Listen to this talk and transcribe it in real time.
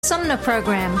Sumner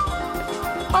Program.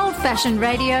 Old-fashioned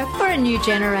radio for a new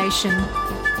generation.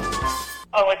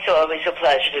 Oh, it's always a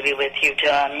pleasure to be with you,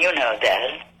 Tom. You know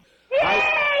that.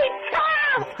 Yay,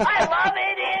 Tom! I love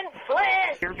it in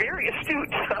Flint! You're very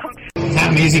astute, Tom.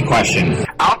 Not an easy question.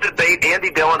 I'll debate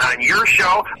Andy Dillon on your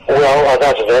show. Well,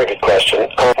 that's a very good question.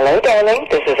 Hello, darling.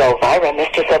 This is Elvira,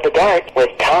 Mistress of the Dark,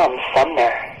 with Tom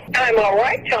Sumner. I'm all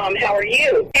right, Tom. How are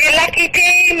you? You lucky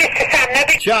day, Mr.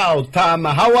 Sumner. Ciao, Tom.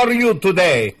 How are you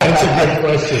today? That's a good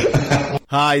question.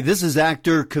 Hi, this is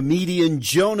actor, comedian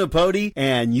Joe Napodi,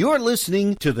 and you're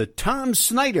listening to the Tom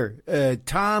Smothers.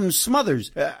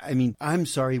 I'm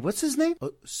sorry, what's his name?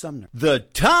 Oh, Sumner. The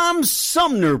Tom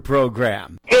Sumner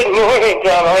Program. Good morning,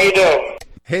 Tom. How you doing?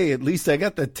 Hey, at least I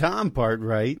got the Tom part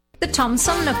right. The Tom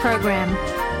Sumner Program.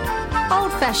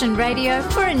 Old-fashioned radio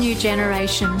for a new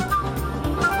generation.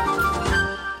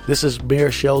 This is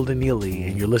Mayor Sheldon Neely,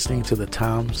 and you're listening to the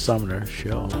Tom Sumner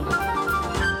Show.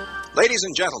 Ladies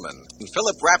and gentlemen, in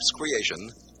Philip Rapp's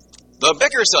creation, The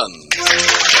Bickersons.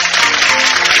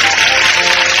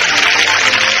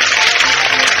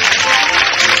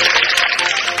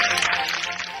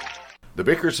 The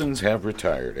Bickersons have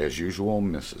retired. As usual,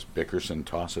 Mrs. Bickerson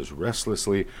tosses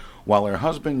restlessly, while her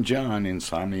husband John,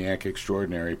 insomniac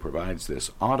extraordinary, provides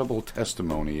this audible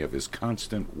testimony of his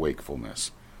constant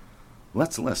wakefulness.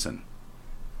 Let's listen.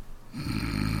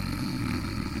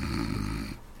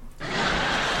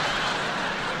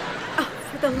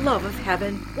 For the love of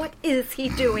heaven, what is he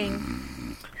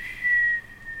doing?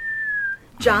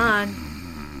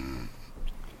 John!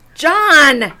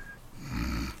 John!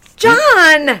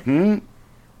 John!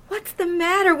 What's the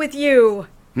matter with you?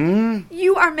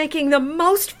 You are making the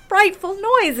most frightful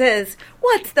noises.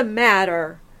 What's the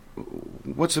matter?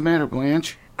 What's the matter,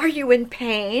 Blanche? Are you in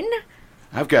pain?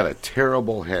 I've got a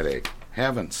terrible headache.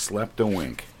 Haven't slept a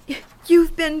wink.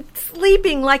 You've been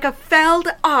sleeping like a felled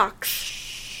ox.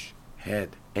 Shh.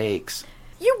 Head aches.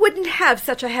 You wouldn't have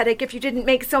such a headache if you didn't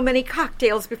make so many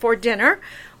cocktails before dinner.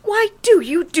 Why do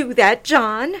you do that,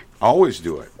 John? Always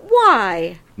do it.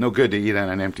 Why? No good to eat on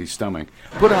an empty stomach.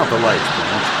 Put out the lights,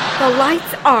 Blanche. The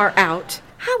lights are out.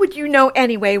 How would you know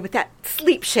anyway with that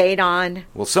sleep shade on?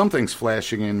 Well, something's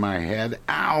flashing in my head.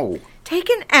 Ow! Take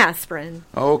an aspirin.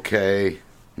 Okay.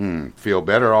 Feel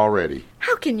better already.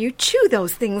 How can you chew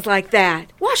those things like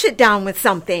that? Wash it down with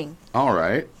something. All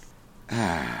right.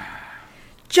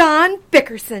 John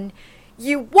Bickerson,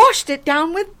 you washed it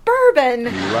down with bourbon.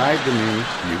 You lied to me.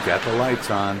 You got the lights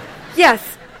on.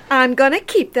 Yes, I'm going to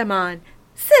keep them on.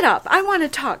 Sit up. I want to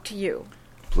talk to you.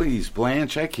 Please,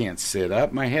 Blanche, I can't sit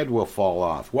up. My head will fall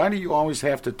off. Why do you always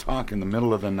have to talk in the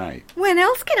middle of the night? When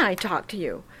else can I talk to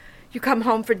you? You come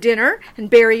home for dinner and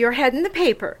bury your head in the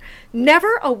paper.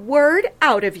 Never a word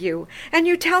out of you. And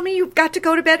you tell me you've got to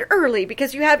go to bed early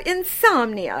because you have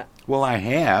insomnia. Well, I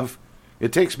have.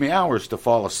 It takes me hours to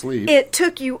fall asleep. It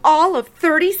took you all of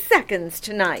 30 seconds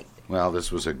tonight. Well, this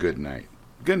was a good night.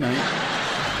 Good night.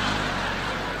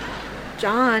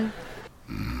 John.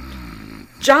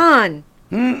 John.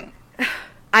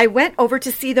 I went over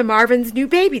to see the Marvins' new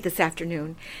baby this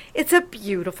afternoon. It's a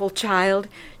beautiful child.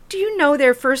 Do you know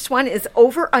their first one is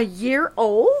over a year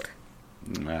old?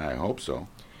 I hope so.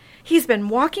 He's been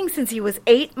walking since he was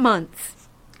 8 months.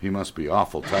 He must be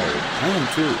awful tired. I am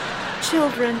too.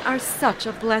 Children are such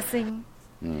a blessing.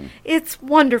 It's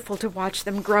wonderful to watch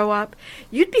them grow up.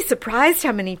 You'd be surprised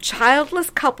how many childless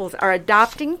couples are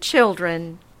adopting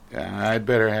children. I'd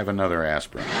better have another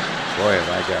aspirin. Boy, have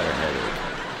I got a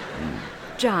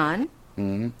headache. John?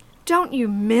 Don't you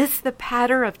miss the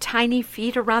patter of tiny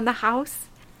feet around the house?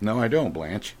 No, I don't,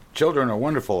 Blanche. Children are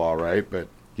wonderful, all right, but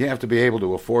you have to be able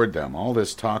to afford them. All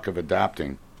this talk of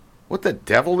adopting. What the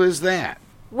devil is that?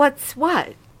 What's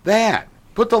what? That.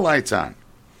 Put the lights on.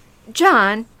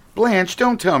 John. Blanche,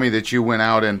 don't tell me that you went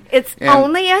out and... It's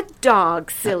only a dog,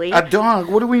 silly. A dog?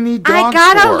 What do we need dogs for?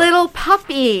 I got a little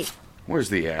puppy. Where's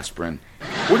the aspirin?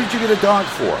 What did you get a dog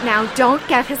for? Now, don't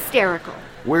get hysterical.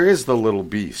 Where is the little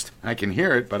beast? I can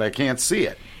hear it, but I can't see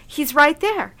it. He's right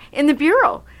there, in the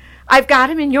bureau. I've got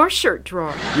him in your shirt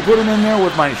drawer. You put him in there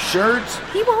with my shirts?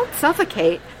 He won't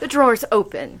suffocate. The drawer's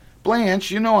open.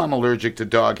 Blanche, you know I'm allergic to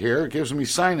dog hair. It gives me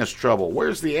sinus trouble.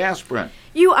 Where's the aspirin?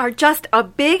 You are just a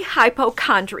big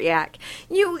hypochondriac.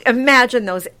 You imagine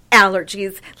those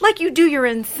allergies like you do your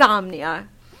insomnia.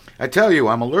 I tell you,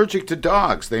 I'm allergic to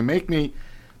dogs. They make me...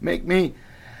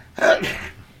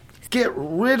 Get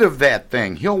rid of that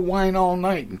thing. He'll whine all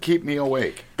night and keep me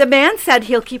awake. The man said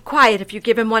he'll keep quiet if you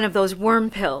give him one of those worm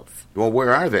pills. Well,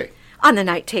 where are they? On the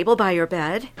night table by your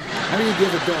bed. How do you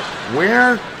give a dog...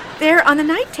 Where? They're on the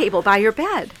night table by your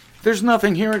bed. There's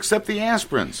nothing here except the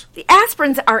aspirins. The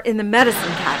aspirins are in the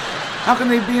medicine cabinet. How can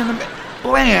they be in the...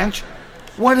 Blanche,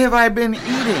 what have I been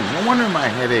eating? No wonder my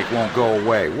headache won't go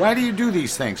away. Why do you do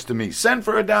these things to me? Send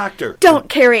for a doctor. Don't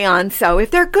carry on so. If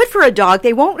they're good for a dog,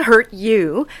 they won't hurt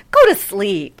you. Go to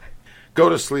sleep. Go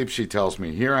to sleep, she tells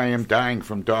me. Here I am dying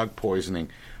from dog poisoning.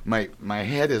 My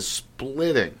head is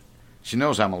splitting. She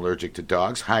knows I'm allergic to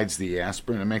dogs, hides the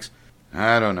aspirin, and makes...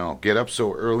 I don't know. Get up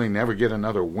so early, never get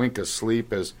another wink of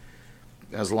sleep as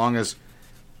long as...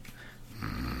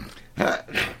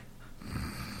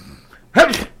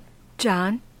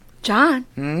 John?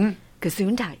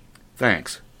 Gesundheit.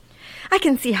 Thanks. I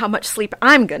can see how much sleep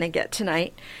I'm going to get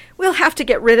tonight. We'll have to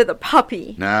get rid of the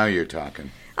puppy. Now you're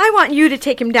talking. I want you to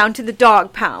take him down to the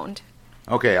dog pound.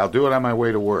 Okay, I'll do it on my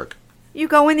way to work. You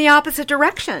go in the opposite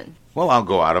direction. Well, I'll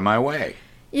go out of my way.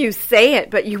 You say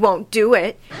it, but you won't do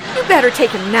it. You better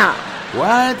take him now.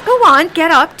 What? Go on,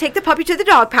 get up, take the puppy to the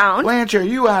dog pound. Blanche, are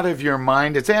you out of your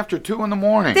mind? It's after 2 in the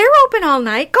morning. They're open all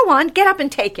night. Go on, get up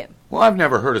and take him. Well, I've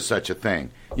never heard of such a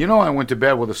thing. You know I went to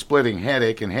bed with a splitting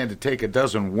headache and had to take a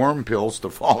dozen worm pills to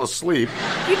fall asleep.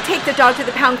 You'd take the dog to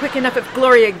the pound quick enough if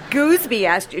Gloria Gooseby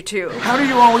asked you to. How do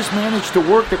you always manage to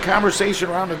work the conversation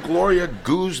around to Gloria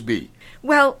Gooseby?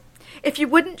 Well, if you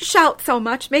wouldn't shout so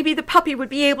much, maybe the puppy would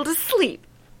be able to sleep.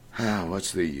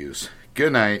 What's the use?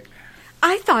 Good night.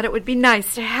 I thought it would be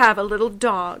nice to have a little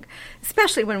dog,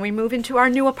 especially when we move into our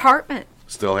new apartment.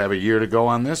 Still have a year to go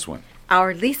on this one.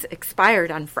 Our lease expired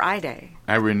on Friday.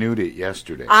 I renewed it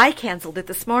yesterday. I canceled it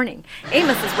this morning.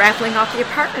 Amos is raffling off the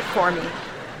apartment for me.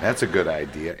 That's a good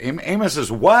idea. Amos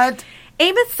is what?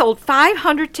 Amos sold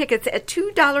 500 tickets at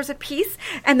 $2 apiece,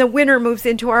 and the winner moves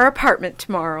into our apartment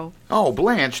tomorrow. Oh,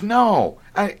 Blanche, no.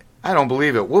 I don't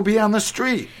believe it. We'll be on the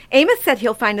street. Amos said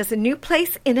he'll find us a new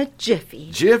place in a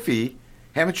jiffy. Jiffy?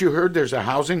 Haven't you heard there's a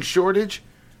housing shortage?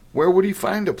 Where would he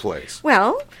find a place?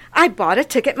 Well, I bought a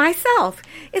ticket myself.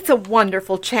 It's a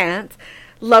wonderful chance.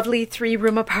 Lovely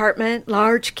 3-room apartment,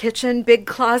 large kitchen, big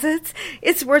closets.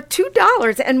 It's worth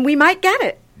 $2, and we might get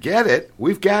it. Get it?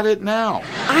 We've got it now.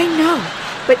 I know,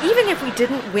 but even if we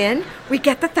didn't win, we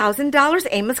get the $1,000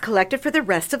 Amos collected for the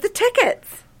rest of the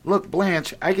tickets. Look,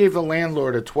 Blanche, I gave the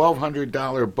landlord a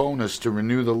 $1,200 bonus to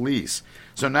renew the lease.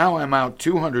 So now I'm out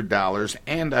 $200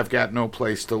 and I've got no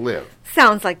place to live.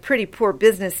 Sounds like pretty poor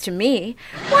business to me.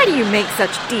 Why do you make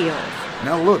such deals?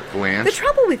 Now look, Blanche. The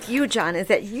trouble with you, John, is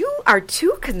that you are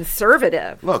too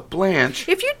conservative. Look, Blanche.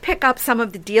 If you'd pick up some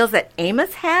of the deals that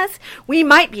Amos has, we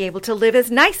might be able to live as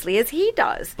nicely as he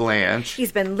does. Blanche.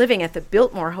 He's been living at the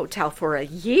Biltmore Hotel for a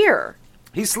year.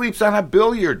 He sleeps on a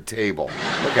billiard table.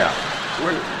 Look out.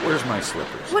 Where's my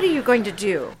slippers? What are you going to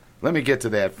do? Let me get to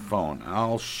that phone.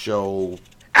 I'll show...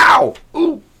 Ow!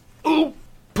 Ooh! Ooh!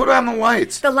 Put on the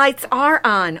lights. The lights are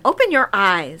on. Open your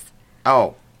eyes.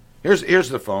 Oh, here's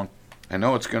the phone. I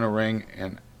know it's going to ring,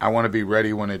 and I want to be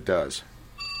ready when it does.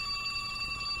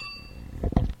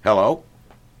 Hello?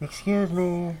 Excuse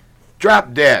me.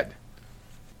 Drop dead.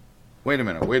 Wait a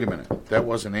minute. That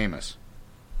wasn't Amos.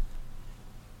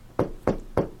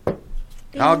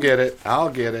 Ding. I'll get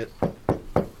it.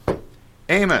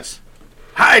 Amos.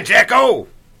 Hi, Jacko.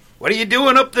 What are you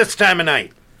doing up this time of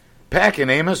night? Packing,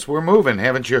 Amos. We're moving,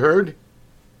 haven't you heard?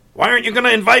 Why aren't you going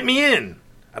to invite me in?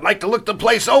 I'd like to look the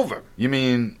place over. You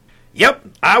mean... Yep,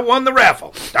 I won the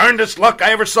raffle. Darndest luck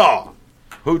I ever saw.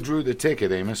 Who drew the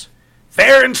ticket, Amos?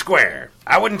 Fair and square.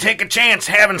 I wouldn't take a chance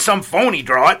having some phony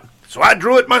draw it, so I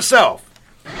drew it myself.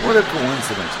 What a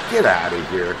coincidence. Get out of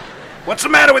here. What's the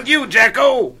matter with you,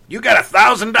 Jacko? You got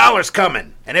 $1,000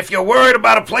 coming, and if you're worried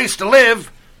about a place to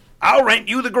live, I'll rent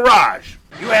you the garage.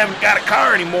 You haven't got a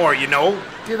car anymore, you know.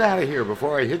 Get out of here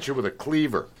before I hit you with a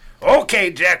cleaver.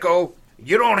 Okay, Jacko.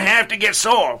 You don't have to get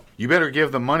sore. You better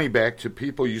give the money back to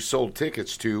people you sold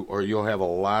tickets to, or you'll have a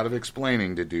lot of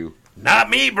explaining to do.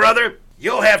 Not me, brother.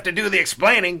 You'll have to do the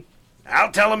explaining.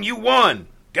 I'll tell them you won.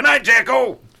 Good night,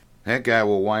 Jacko. That guy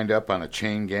will wind up on a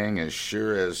chain gang as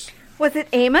sure as... Was it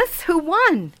Amos who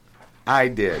won? I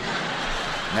did.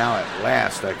 Now at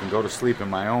last I can go to sleep in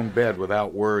my own bed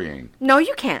without worrying. No,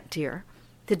 you can't, dear.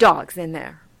 The dog's in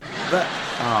there.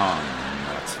 Oh,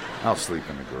 nuts. I'll sleep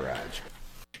in the garage.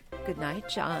 Good night,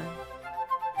 John.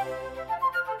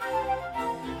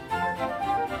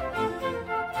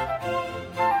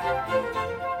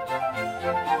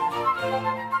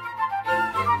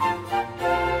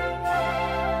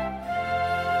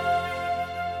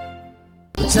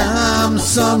 The Tom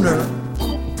Sumner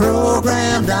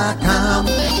Program.com.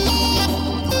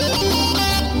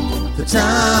 The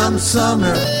Tom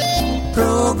Sumner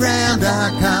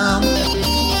Program.com.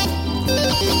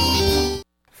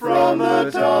 From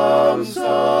the Tom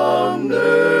Sumner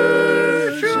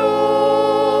Show.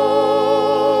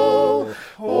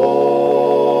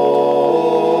 Oh.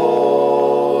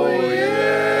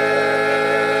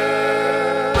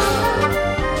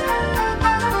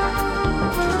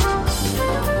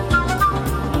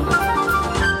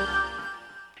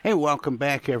 welcome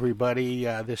back, everybody.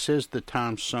 This is the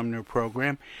Tom Sumner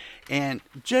program. And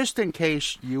just in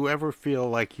case you ever feel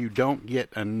like you don't get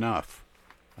enough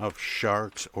of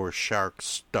sharks or shark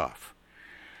stuff,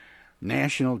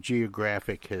 National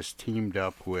Geographic has teamed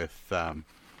up with a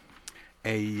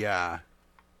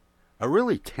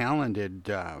really talented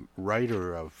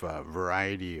writer of a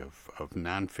variety of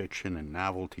nonfiction and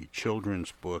novelty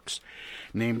children's books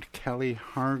named Kelly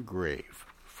Hargrave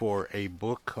for a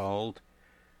book called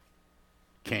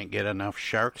Can't Get Enough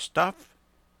Shark Stuff?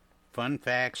 Fun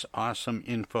facts, awesome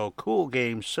info, cool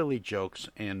games, silly jokes,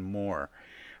 and more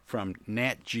from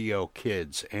Nat Geo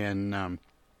Kids. And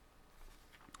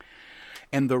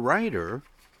the writer,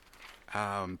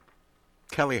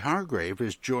 Kelly Hargrave,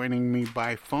 is joining me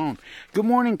by phone. Good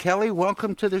morning, Kelly.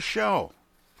 Welcome to the show.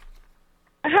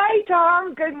 Hi,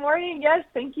 Tom. Good morning. Yes,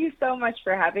 thank you so much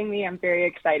for having me. I'm very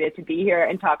excited to be here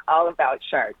and talk all about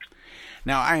sharks.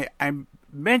 Now, I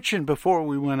mentioned before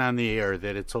we went on the air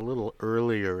that it's a little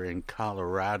earlier in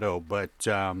Colorado, but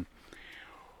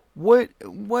what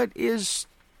is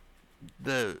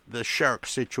the shark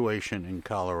situation in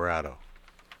Colorado?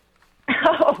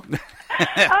 Oh,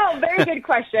 very good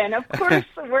question. Of course,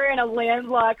 we're in a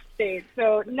landlocked state,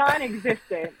 so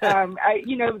non-existent.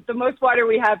 The most water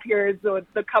we have here is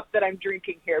the cup that I'm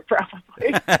drinking here,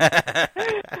 probably.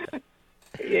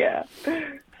 Yeah.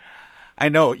 I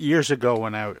know years ago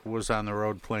when I was on the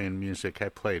road playing music, I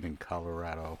played in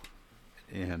Colorado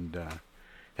and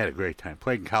had a great time.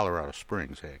 Played in Colorado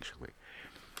Springs, actually.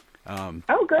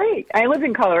 Oh, great. I lived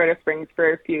in Colorado Springs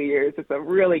for a few years. It's a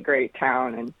really great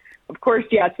town, and of course,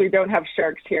 yes, we don't have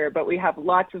sharks here, but we have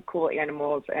lots of cool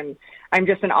animals, and I'm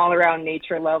just an all-around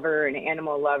nature lover and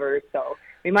animal lover, so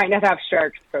we might not have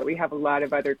sharks, but we have a lot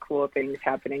of other cool things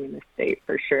happening in the state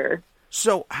for sure.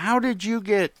 So how did you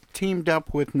get teamed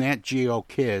up with Nat Geo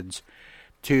Kids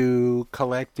to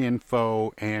collect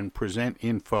info and present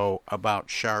info about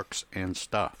sharks and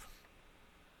stuff?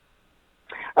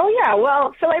 Oh, yeah.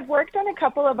 Well, so I've worked on a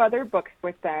couple of other books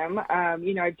with them.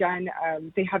 I've done,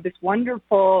 they have this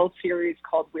wonderful series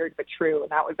called Weird But True,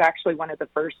 and that was actually one of the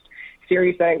first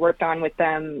series that I worked on with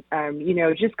them,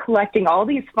 just collecting all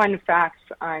these fun facts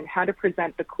on how to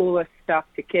present the coolest stuff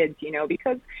to kids,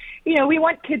 because, we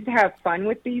want kids to have fun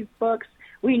with these books.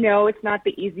 We know it's not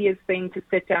the easiest thing to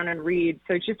sit down and read,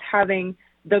 so just having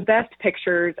the best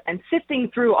pictures and sifting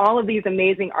through all of these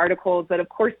amazing articles that, of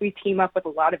course, we team up with a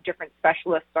lot of different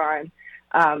specialists on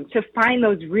to find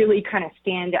those really kind of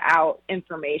stand out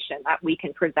information that we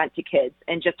can present to kids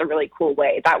in just a really cool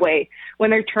way. That way,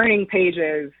 when they're turning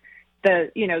pages,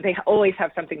 they always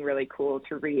have something really cool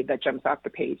to read that jumps off the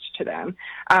page to them.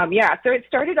 So it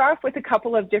started off with a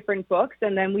couple of different books,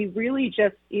 and then we really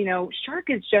just, shark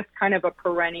is just kind of a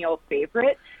perennial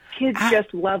favorite. Kids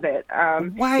just love it. I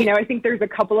think there's a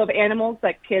couple of animals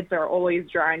that kids are always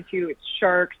drawn to. It's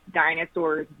sharks,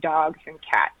 dinosaurs, dogs, and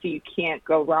cats. So you can't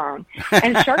go wrong.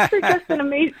 And sharks are just an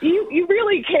amazing, you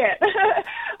really can't.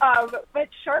 But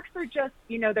sharks are just,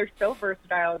 they're so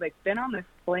versatile. They've been on this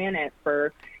planet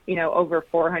for, over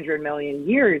 400 million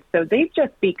years. So they've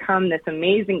just become this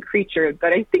amazing creature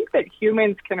that I think that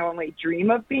humans can only dream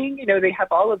of being. They have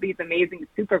all of these amazing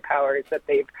superpowers that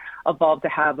they've evolved to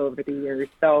have over the years.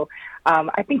 So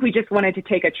I think we just wanted to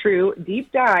take a true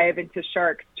deep dive into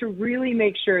sharks to really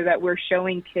make sure that we're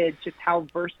showing kids just how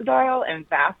versatile and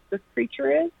vast this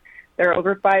creature is. There are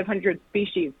over 500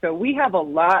 species. So we have a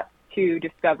lot to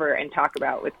discover and talk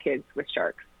about with kids with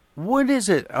sharks. What is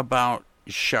it about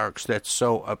sharks that's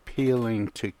so appealing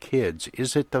to kids?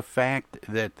 Is it the fact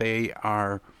that they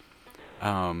are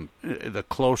the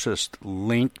closest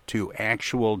link to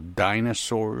actual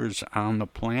dinosaurs on the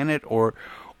planet, or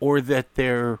that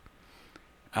they're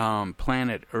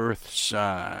planet Earth's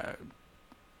the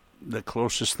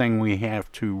closest thing we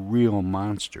have to real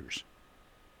monsters?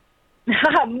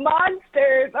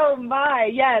 Monsters! Oh my,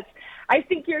 yes. I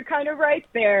think you're kind of right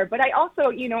there. But I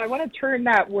also, I want to turn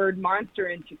that word monster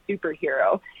into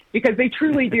superhero, because they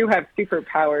truly do have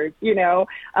superpowers,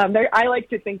 I like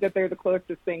to think that they're the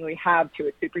closest thing we have to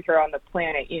a superhero on the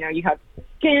planet. You have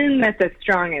skin that's as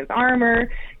strong as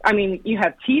armor. I mean, you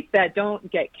have teeth that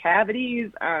don't get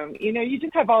cavities. You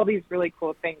just have all these really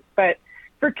cool things. But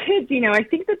for kids, I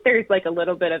think that there's like a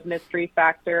little bit of mystery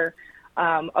factor.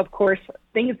 Of course,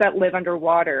 things that live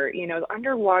underwater,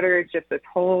 underwater is just this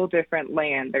whole different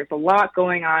land. There's a lot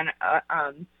going on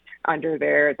under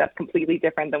there that's completely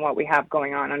different than what we have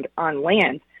going on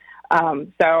land.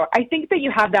 So I think that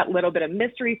you have that little bit of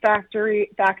mystery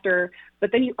factor,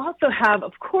 but then you also have,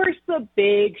 of course, the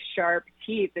big sharp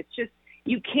teeth. It's just,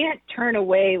 you can't turn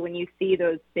away when you see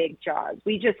those big jaws.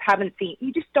 You just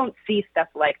don't see stuff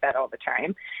like that all the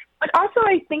time. But also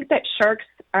I think that sharks,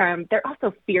 they're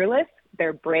also fearless,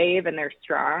 they're brave, and they're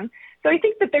strong. So I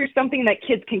think that there's something that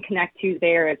kids can connect to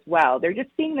there as well. They're just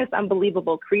seeing this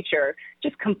unbelievable creature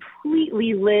just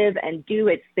completely live and do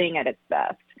its thing at its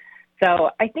best. So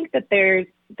I think that there's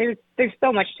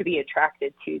so much to be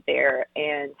attracted to there,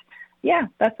 and yeah,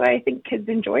 that's why I think kids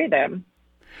enjoy them.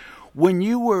 When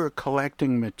you were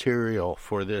collecting material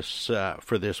for this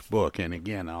book, and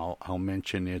again, I'll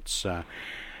mention it's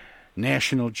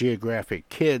National Geographic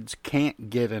Kids Can't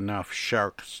Get Enough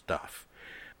Shark Stuff.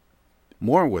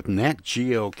 More with Nat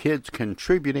Geo Kids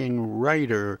contributing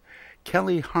writer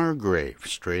Kelly Hargrave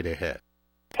straight ahead.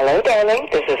 Hello, darling.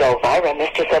 This is Elvira,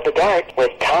 Mistress of the Dark,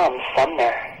 with Tom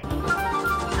Sumner.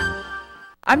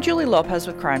 I'm Julie Lopez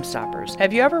with Crime Stoppers.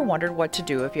 Have you ever wondered what to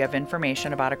do if you have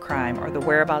information about a crime or the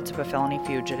whereabouts of a felony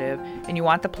fugitive and you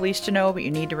want the police to know but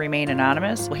you need to remain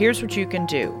anonymous? Well, here's what you can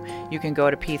do. You can go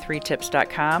to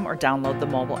p3tips.com or download the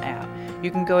mobile app.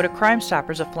 You can go to Crime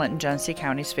Stoppers of Flint and Genesee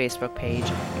County's Facebook page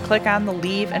and click on the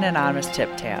Leave an Anonymous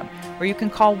Tip tab, or you can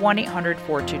call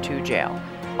 1-800-422-JAIL.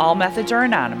 All methods are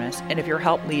anonymous, and if your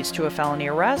help leads to a felony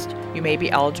arrest, you may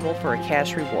be eligible for a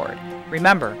cash reward.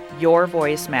 Remember, your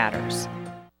voice matters.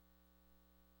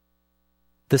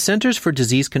 The Centers for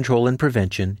Disease Control and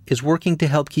Prevention is working to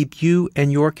help keep you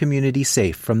and your community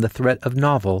safe from the threat of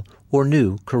novel or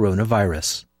new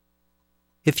coronavirus.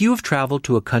 If you have traveled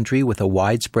to a country with a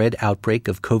widespread outbreak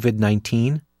of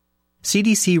COVID-19,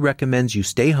 CDC recommends you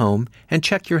stay home and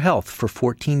check your health for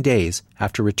 14 days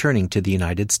after returning to the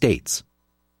United States.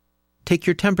 Take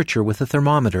your temperature with a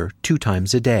thermometer 2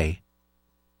 times a day.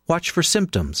 Watch for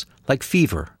symptoms like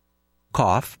fever,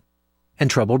 cough, and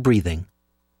trouble breathing.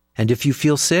 And if you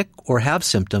feel sick or have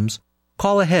symptoms,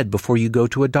 call ahead before you go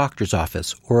to a doctor's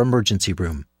office or emergency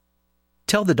room.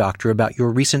 Tell the doctor about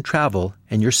your recent travel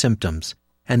and your symptoms,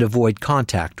 and avoid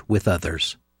contact with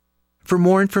others. For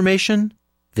more information,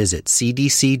 visit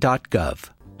cdc.gov.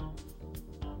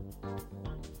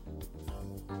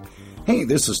 Hey,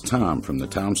 this is Tom from the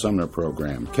Tom Sumner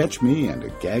Program. Catch me and a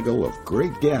gaggle of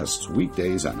great guests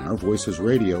weekdays on Our Voices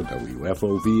Radio,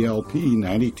 WFOVLP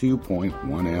 92.1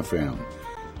 FM.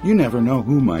 You never know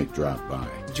who might drop by.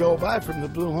 Joe Vai from the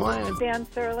Blue Hawaiian. Dan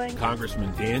Serling.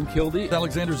 Congressman Dan Kildee.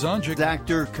 Alexander Zonjic.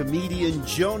 Actor, comedian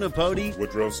Joe Napodi.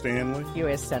 Woodrow Stanley.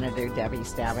 U.S. Senator Debbie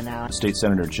Stabenow. State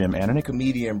Senator Jim Ananich.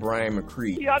 Comedian Brian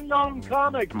McCree. The unknown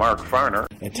comic. Mark Farner.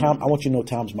 And Tom, I want you to know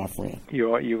Tom's my friend.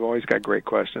 You've always got great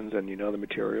questions, and you know the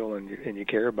material, and you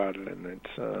care about it, and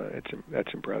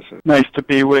that's impressive. Nice to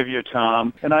be with you,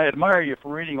 Tom. And I admire you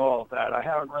for reading all of that. I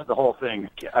haven't read the whole thing.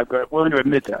 I'm willing to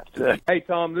admit that. Hey,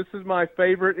 Tom, this is my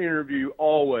favorite interview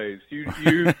always.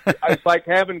 It's like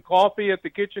having coffee at the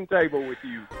kitchen table with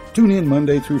you. Tune in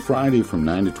Monday through Friday from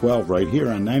 9 to 12 right here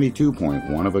on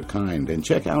 92.1 of a kind, and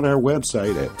check out our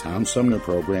website at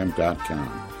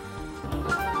TomSumnerProgram.com.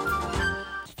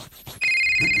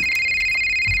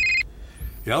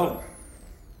 Yo,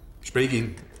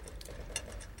 speaking.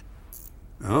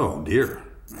 Oh, dear.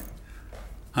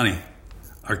 Honey,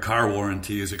 our car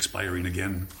warranty is expiring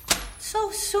again. So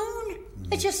soon?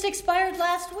 It just expired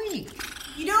last week.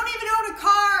 You don't even own a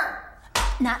car!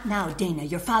 Not now, Dana.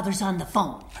 Your father's on the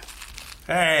phone.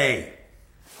 Hey!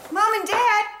 Mom and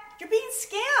Dad, you're being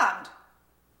scammed.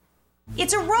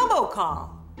 It's a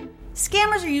robocall.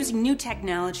 Scammers are using new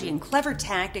technology and clever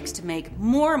tactics to make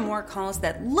more and more calls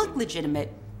that look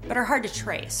legitimate but are hard to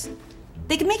trace.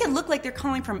 They can make it look like they're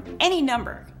calling from any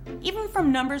number, even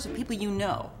from numbers of people you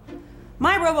know.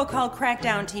 My robocall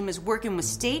crackdown team is working with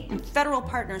state and federal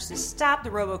partners to stop the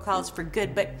robocalls for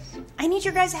good, but I need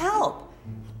your guys' help.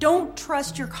 Don't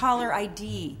trust your caller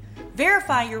ID.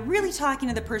 Verify you're really talking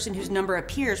to the person whose number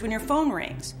appears when your phone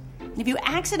rings. And if you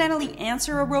accidentally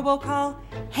answer a robocall,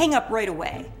 hang up right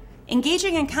away.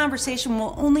 Engaging in conversation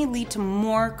will only lead to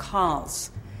more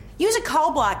calls. Use a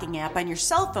call blocking app on your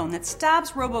cell phone that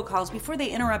stops robocalls before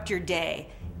they interrupt your day.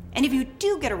 And if you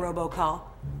do get a robocall,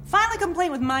 file a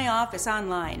complaint with my office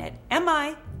online at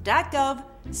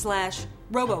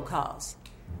mi.gov/robocalls.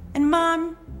 And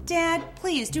Mom, Dad,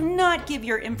 please do not give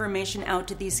your information out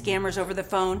to these scammers over the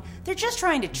phone. They're just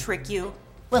trying to trick you.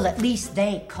 Well, at least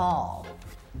they call.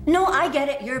 No, I get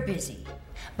it. You're busy.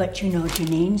 But you know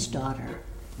Janine's daughter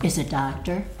is a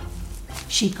doctor.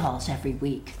 She calls every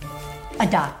week. A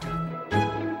doctor.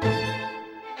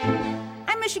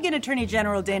 I'm Michigan Attorney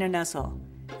General Dana Nessel.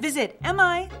 Visit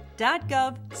mi.gov/AG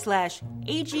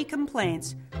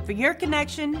complaints for your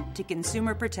connection to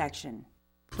consumer protection.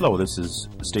 Hello, this is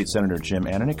State Senator Jim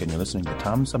Ananich, and you're listening to the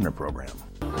Tom Sumner Program.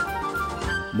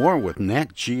 More with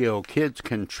Nat Geo Kids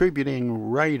contributing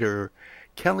writer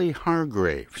Kelly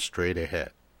Hargrave straight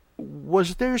ahead.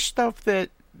 Was there stuff that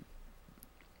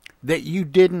that you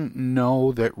didn't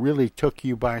know that really took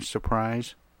you by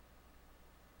surprise?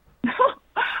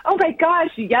 Oh my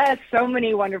gosh, yes, so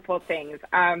many wonderful things.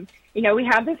 We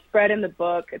have this spread in the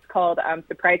book. It's called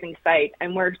Surprising Sight,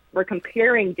 and we're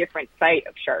comparing different sight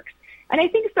of sharks. And I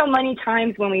think so many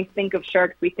times when we think of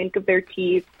sharks, we think of their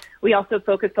teeth. We also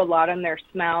focus a lot on their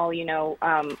smell.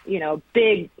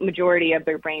 Big majority of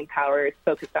their brain power is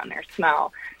focused on their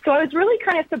smell. So I was really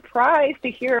kind of surprised to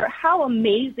hear how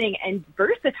amazing and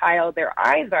versatile their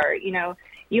eyes are.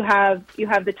 You have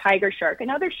the tiger shark, and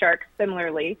other sharks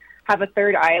similarly have a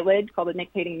third eyelid called a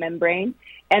nictitating membrane.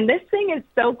 And this thing is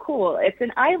so cool. It's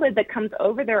an eyelid that comes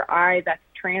over their eye that's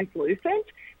translucent,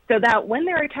 so that when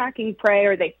they're attacking prey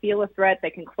or they feel a threat, they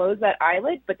can close that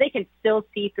eyelid, but they can still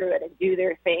see through it and do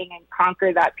their thing and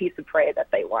conquer that piece of prey that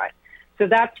they want. So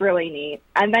that's really neat.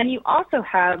 And then you also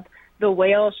have the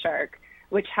whale shark,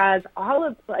 which has all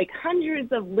of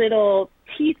hundreds of little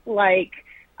teeth-like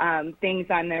things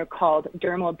on there called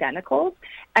dermal denticles.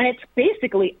 And it's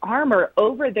basically armor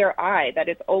over their eye that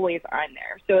is always on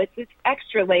there. So it's this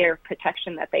extra layer of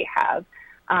protection that they have,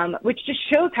 which just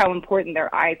shows how important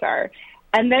their eyes are.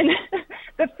 And then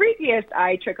the freakiest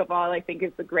eye trick of all, I think,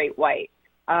 is the great white,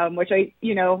 which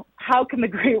how can the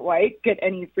great white get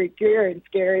any freakier and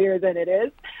scarier than it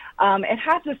is? It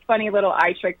has this funny little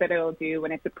eye trick that it'll do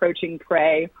when it's approaching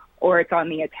prey or it's on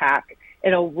the attack.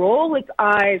 It'll roll its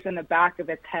eyes in the back of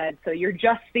its head, so you're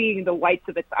just seeing the whites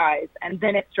of its eyes, and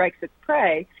then it strikes its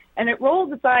prey, and it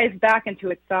rolls its eyes back into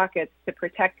its sockets to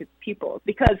protect its pupils,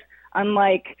 because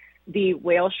unlike the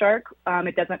whale shark,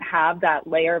 it doesn't have that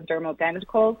layer of dermal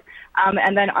denticles,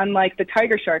 and then unlike the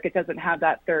tiger shark, it doesn't have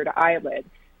that third eyelid.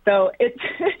 So it's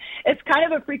it's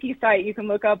kind of a freaky sight. You can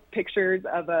look up pictures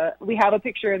of we have a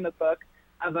picture in the book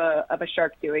of a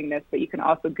shark doing this, but you can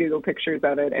also Google pictures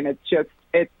of it, and it's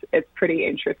pretty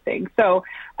interesting. So,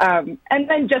 and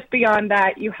then just beyond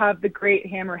that, you have the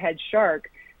great hammerhead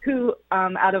shark, who,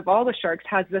 out of all the sharks,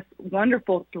 has this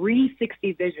wonderful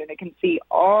 360 vision. It can see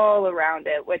all around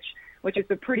it, which is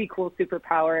a pretty cool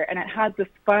superpower, and it has this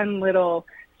fun little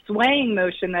swaying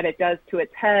motion that it does to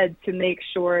its head to make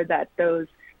sure that those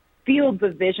fields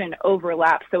of vision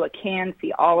overlap, so it can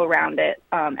see all around it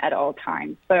at all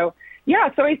times. So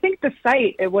I think the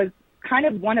sight, it was kind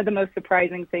of one of the most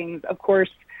surprising things. Of course,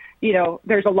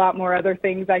 there's a lot more other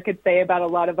things I could say about a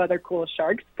lot of other cool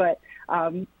sharks, but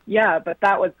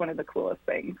that was one of the coolest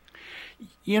things.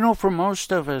 For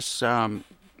most of us,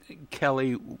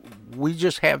 Kelly, we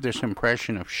just have this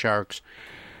impression of sharks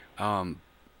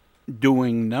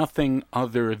doing nothing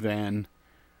other than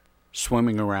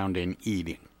swimming around and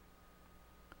eating.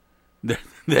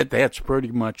 That's pretty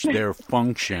much their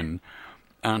function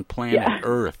on planet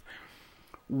Earth.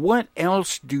 What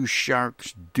else do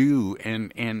sharks do,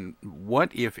 and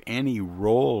what, if any,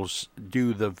 roles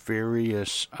do the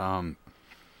various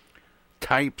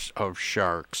types of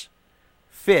sharks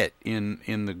fit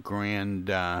in the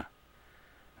grand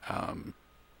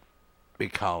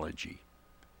ecology?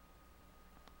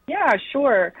 Yeah,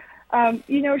 sure.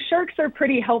 Sharks are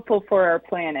pretty helpful for our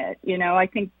planet. I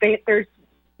think there's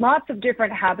lots of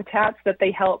different habitats that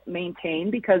they help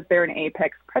maintain because they're an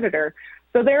apex predator.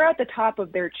 So they're at the top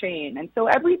of their chain. And so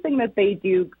everything that they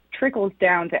do trickles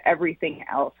down to everything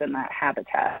else in that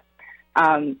habitat.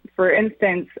 For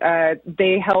instance,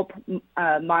 they help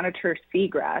monitor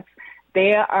seagrass.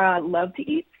 They love to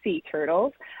eat sea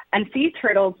turtles, and sea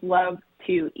turtles love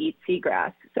to eat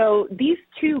seagrass. So these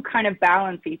two kind of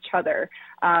balance each other.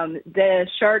 The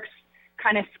sharks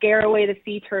kind of scare away the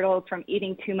sea turtles from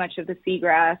eating too much of the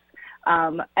seagrass.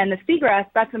 And the seagrass,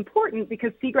 that's important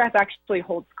because seagrass actually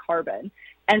holds carbon.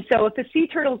 And so if the sea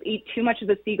turtles eat too much of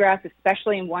the seagrass,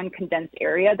 especially in one condensed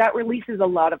area, that releases a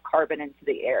lot of carbon into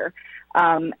the air.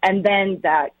 And then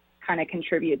that kind of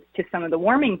contributes to some of the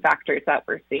warming factors that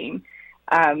we're seeing.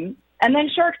 And then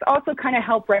sharks also kind of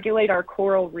help regulate our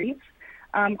coral reefs.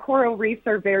 Coral reefs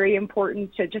are very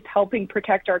important to just helping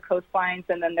protect our coastlines.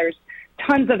 And then there's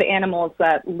tons of animals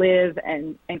that live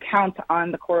and count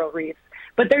on the coral reefs.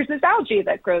 But there's this algae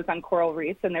that grows on coral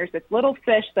reefs, and there's this little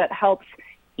fish that helps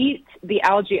eat the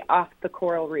algae off the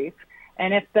coral reef.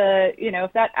 And if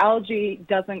that algae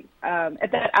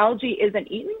isn't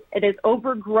eaten, it is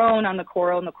overgrown on the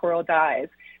coral, and the coral dies.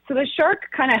 So the shark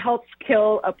kind of helps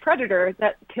kill a predator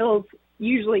that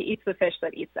usually eats the fish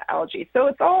that eats the algae. So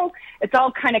it's all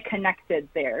kind of connected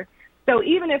there. So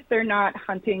even if they're not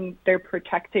hunting, they're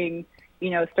protecting,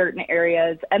 certain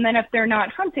areas. And then if they're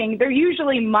not hunting, they're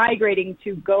usually migrating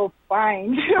to go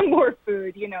find more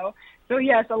food, So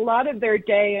yes, a lot of their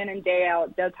day in and day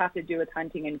out does have to do with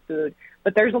hunting and food.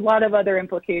 But there's a lot of other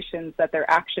implications that their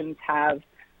actions have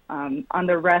on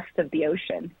the rest of the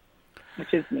ocean.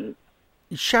 which is neat.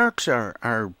 Sharks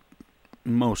are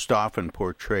most often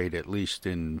portrayed, at least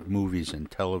in movies and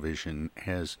television,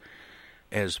 as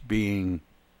being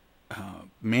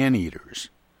man-eaters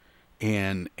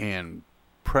and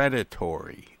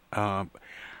predatory.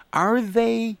 Are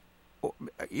they?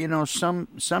 Some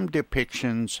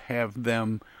depictions have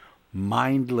them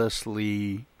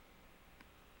mindlessly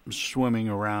swimming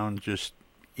around, just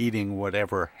eating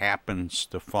whatever happens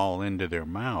to fall into their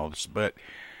mouths, but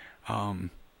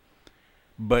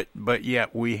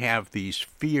yet we have these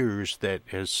fears that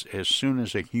as soon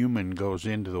as a human goes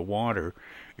into the water,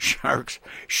 sharks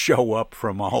show up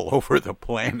from all over the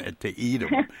planet to eat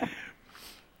them.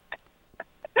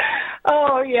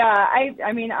 Oh yeah,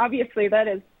 I mean obviously that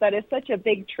is such a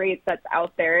big trait that's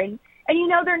out there, and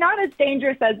they're not as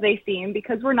dangerous as they seem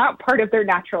because we're not part of their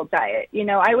natural diet.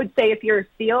 I would say if you're a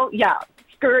seal, yeah,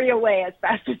 scurry away as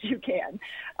fast as you can.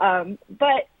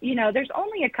 But there's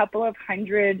only a couple of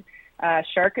hundred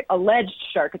alleged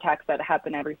shark attacks that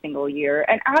happen every single year,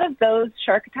 and out of those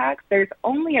shark attacks, there's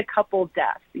only a couple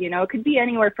deaths. It could be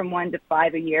anywhere from 1 to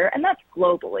 5 a year, and that's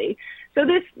globally. So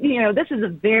this is a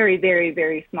very, very,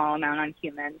 very small amount on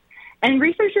humans. And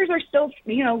researchers are still,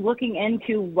 looking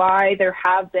into why there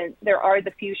are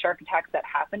the few shark attacks that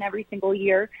happen every single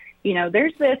year.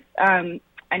 There's this, I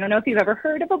don't know if you've ever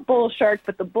heard of a bull shark,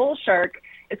 but the bull shark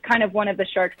is kind of one of the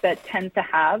sharks that tends to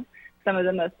have some of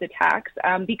the most attacks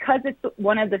because it's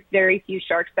one of the very few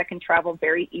sharks that can travel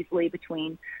very easily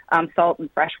between salt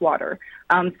and fresh water.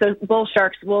 So bull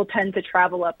sharks will tend to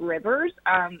travel up rivers,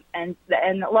 and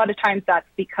a lot of times that's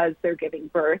because they're giving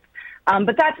birth.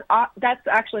 But that's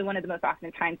actually one of the most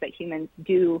often times that humans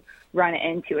do run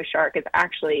into a shark is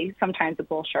actually sometimes a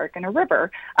bull shark in a river.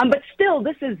 But still,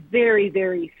 this is very,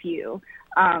 very few.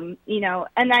 And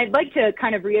I'd like to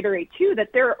kind of reiterate, too,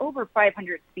 that there are over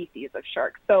 500 species of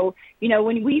sharks. So,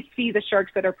 when we see the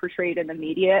sharks that are portrayed in the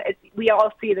media, we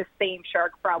all see the same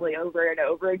shark probably over and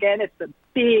over again. It's the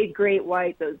big great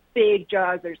white, those big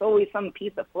jaws. There's always some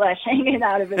piece of flesh hanging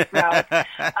out of its mouth.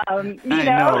 I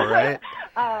know, right?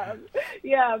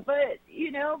 Yeah, but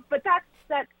that's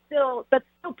still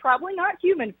probably not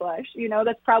human flesh.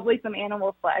 That's probably some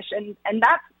animal flesh, and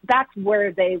that's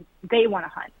where they want to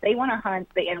hunt. They want to hunt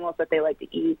the animals that they like to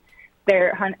eat.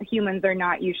 Humans are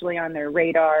not usually on their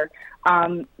radar.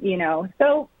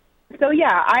 So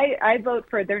yeah, I vote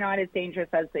for they're not as dangerous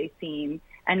as they seem,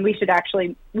 and we should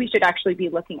actually be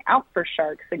looking out for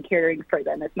sharks and caring for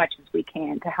them as much as we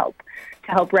can to help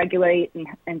regulate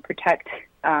and protect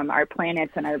our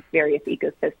planets and our various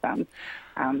ecosystems,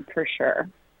 for sure.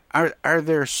 Are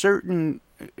there certain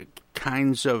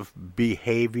kinds of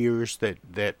behaviors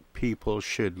that people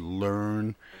should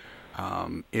learn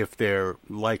if they're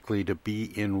likely to be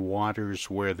in waters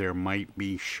where there might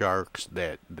be sharks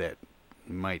that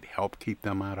might help keep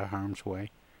them out of harm's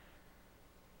way?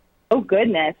 Oh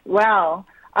goodness! Well,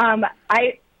 I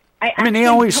mean, they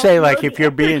always say like if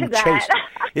you're being chased.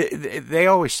 They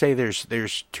always say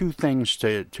there's two things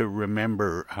to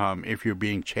remember if you're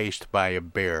being chased by a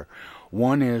bear.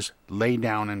 One is lay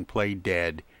down and play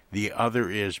dead. The other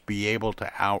is be able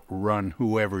to outrun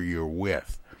whoever you're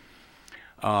with.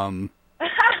 But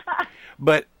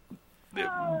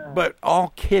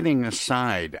all kidding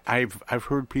aside, I've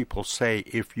heard people say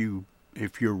if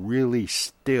you're really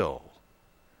still,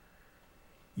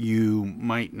 you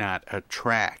might not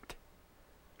attract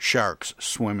sharks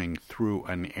swimming through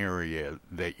an area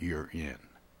that you're in.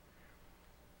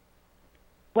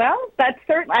 Well, that's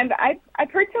certain.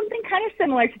 I've heard something kind of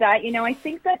similar to that. I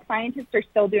think that scientists are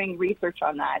still doing research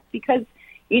on that because,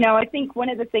 I think one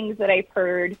of the things that I've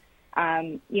heard,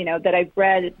 that I've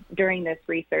read during this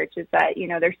research is that,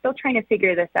 they're still trying to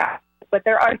figure this out. But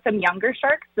there are some younger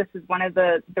sharks. This is one of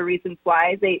the reasons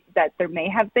why there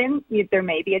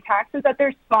may be attacks, is that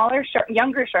there's smaller,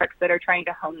 younger sharks that are trying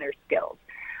to hone their skills.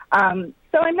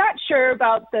 So I'm not sure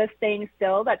about the staying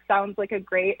still. That sounds like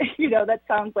great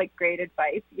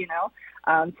advice,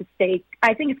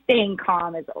 I think staying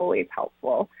calm is always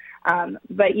helpful.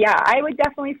 But yeah, I would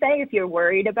definitely say if you're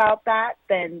worried about that,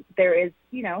 then there is,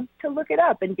 to look it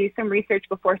up and do some research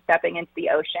before stepping into the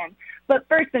ocean. But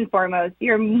first and foremost,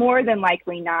 you're more than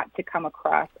likely not to come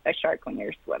across a shark when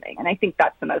you're swimming. And I think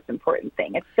that's the most important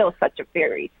thing. It's still such a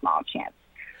very small chance.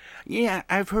 Yeah,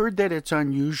 I've heard that it's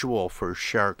unusual for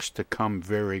sharks to come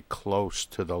very close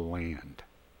to the land.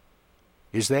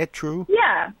 Is that true?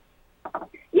 Yeah,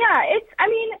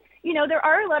 there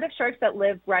are a lot of sharks that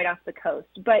live right off the coast.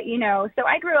 But, so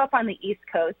I grew up on the East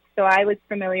Coast, so I was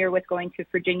familiar with going to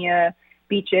Virginia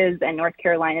beaches and North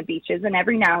Carolina beaches, and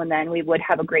every now and then we would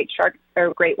have a great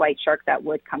white shark that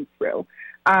would come through.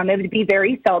 It would be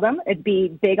very seldom. It'd be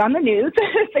big on the news,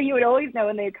 so you would always know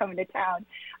when they would come into town.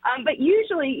 But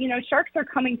usually, sharks are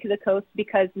coming to the coast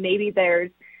because maybe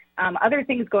there's other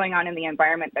things going on in the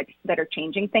environment that are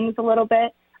changing things a little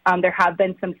bit. There have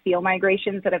been some seal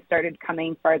migrations that have started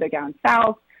coming farther down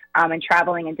south and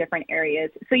traveling in different areas.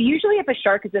 So usually if a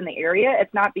shark is in the area,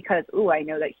 it's not because, I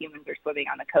know that humans are swimming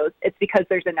on the coast. It's because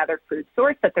there's another food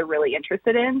source that they're really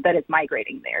interested in that is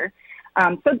migrating there.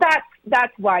 So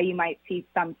that's why you might see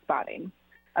some spotting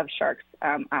of sharks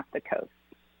off the coast.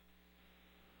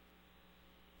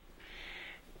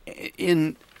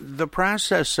 In the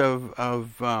process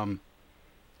of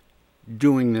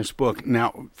doing this book,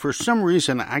 now, for some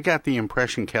reason, I got the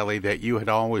impression, Kelly, that you had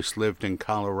always lived in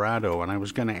Colorado, and I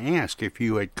was going to ask if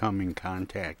you had come in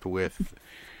contact with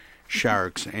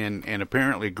sharks, and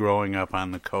apparently growing up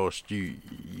on the coast,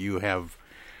 you have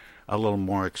a little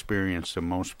more experience than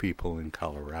most people in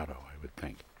Colorado, I would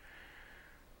think.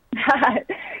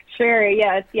 Sure,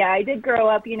 yes. Yeah, I did grow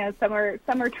up,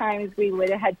 summer times we would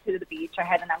head to the beach. I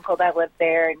had an uncle that lived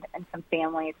there and some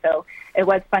family, so it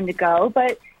was fun to go.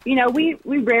 But, we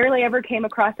rarely ever came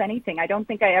across anything. I don't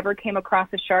think I ever came across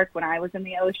a shark when I was in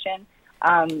the ocean.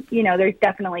 There's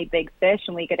definitely big fish,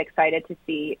 and we get excited to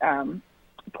see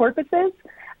porpoises.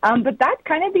 But that's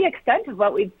kind of the extent of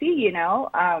what we'd see,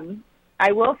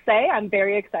 I will say I'm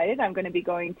very excited. I'm going to be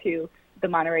going to the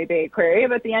Monterey Bay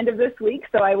Aquarium at the end of this week,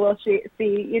 so I will see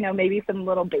maybe some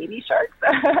little baby sharks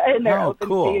in their open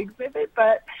sea exhibit.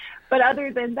 But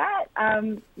other than that,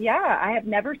 I have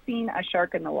never seen a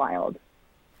shark in the wild.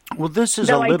 Well, this is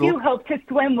I do hope to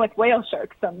swim with whale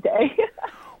sharks someday.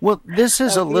 Well, this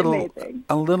is a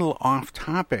little off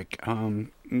topic,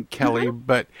 Kelly. Mm-hmm.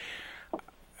 But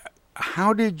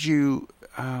how did you?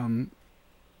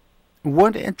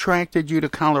 What attracted you to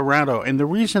Colorado? And the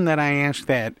reason that I ask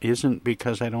that isn't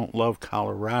because I don't love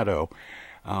Colorado.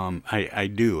 I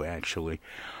do, actually.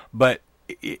 But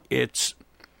it's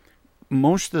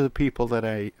most of the people that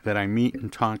I meet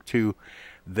and talk to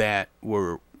that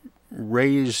were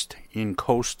raised in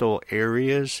coastal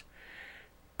areas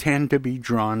tend to be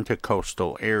drawn to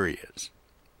coastal areas.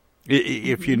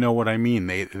 If you know what I mean.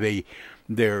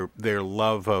 Their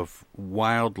love of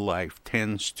wildlife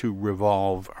tends to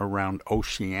revolve around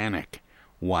oceanic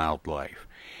wildlife.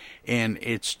 And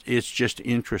it's just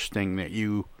interesting that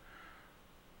you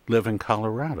live in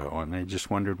Colorado, and I just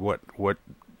wondered what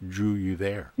drew you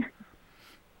there.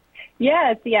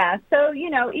 Yes, yeah. So,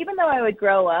 even though I would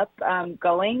grow up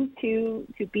going to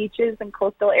beaches and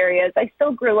coastal areas, I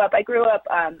grew up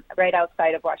right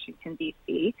outside of Washington,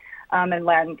 D.C., in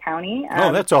Loudoun County.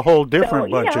 That's a whole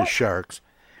different bunch of sharks.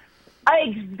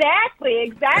 Exactly.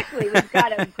 We've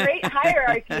got a great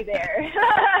hierarchy there.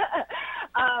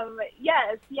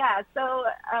 Yes, yeah. So,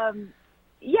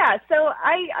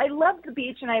 I loved the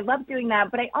beach and I loved doing that,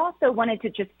 but I also wanted to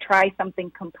just try something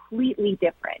completely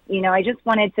different. I just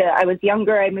wanted to. I was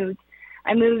younger. I moved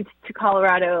to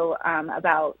Colorado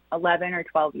about 11 or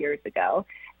 12 years ago.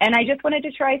 And I just wanted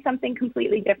to try something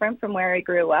completely different from where I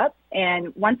grew up.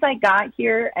 And once I got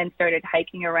here and started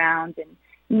hiking around and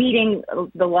meeting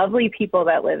the lovely people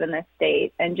that live in this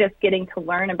state and just getting to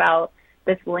learn about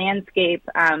this landscape,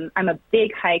 I'm a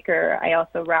big hiker. I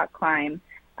also rock climb.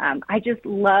 I just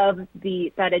love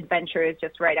that adventure is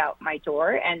just right out my door.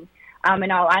 And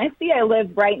in all honesty, I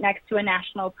live right next to a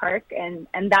national park, and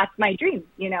that's my dream.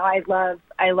 I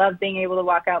love being able to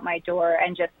walk out my door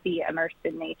and just be immersed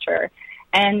in nature.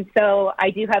 And so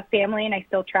I do have family, and I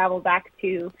still travel back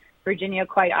to Virginia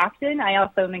quite often. I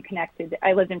also am connected.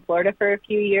 I lived in Florida for a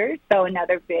few years, so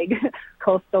another big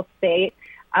coastal state.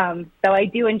 So I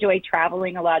do enjoy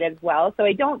traveling a lot as well. So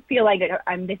I don't feel like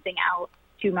I'm missing out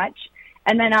too much.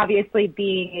 And then obviously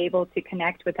being able to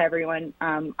connect with everyone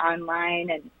online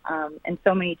and in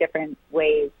so many different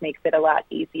ways makes it a lot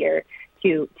easier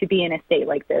to be in a state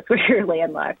like this where you're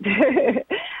landlocked.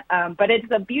 But it's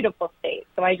a beautiful state,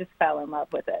 so I just fell in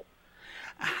love with it.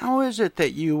 How is it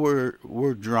that you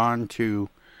were drawn to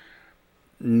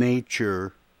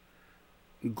nature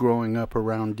growing up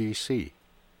around D.C.?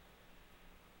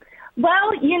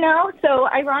 Well, so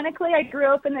ironically, I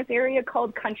grew up in this area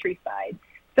called Countryside.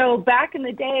 So back in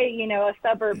the day, a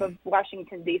suburb of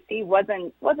Washington, D.C.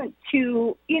 wasn't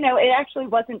too, it actually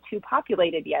wasn't too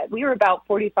populated yet. We were about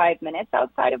 45 minutes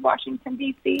outside of Washington,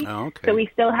 D.C. Oh, okay. So we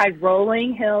still had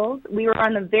rolling hills. We were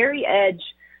on the very edge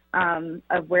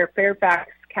of where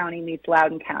Fairfax County meets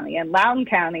Loudoun County. And Loudoun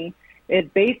County is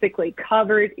basically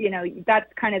covered,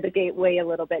 that's kind of the gateway a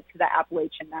little bit to the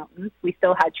Appalachian Mountains. We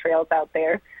still had trails out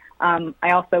there. I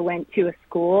also went to a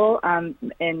school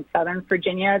in Southern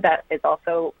Virginia that is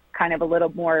also kind of a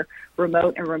little more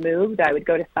remote and removed. I would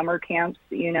go to summer camps,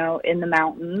 in the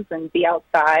mountains and be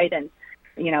outside and,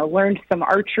 learn some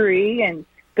archery and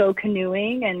go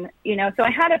canoeing. And, so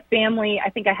I had a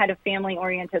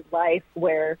family-oriented life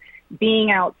where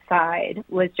being outside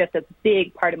was just a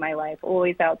big part of my life,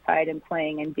 always outside and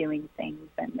playing and doing things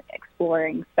and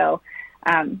exploring. So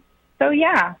that's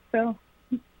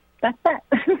that.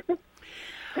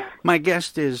 My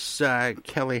guest is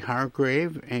Kelly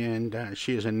Hargrave, and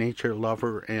she is a nature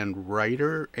lover and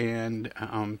writer, and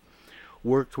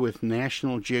worked with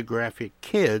National Geographic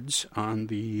Kids on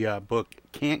the book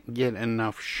Can't Get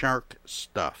Enough Shark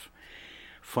Stuff.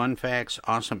 Fun facts,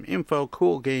 awesome info,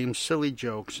 cool games, silly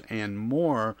jokes, and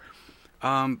more.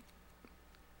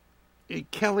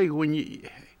 Kelly,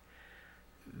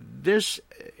 this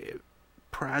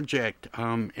project,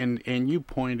 and you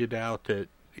pointed out that,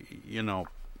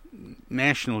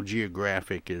 National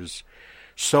Geographic is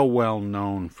so well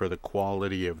known for the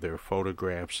quality of their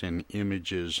photographs and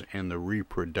images and the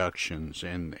reproductions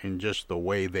and just the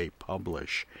way they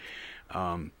publish.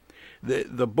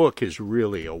 The book is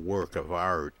really a work of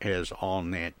art, as all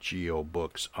Nat Geo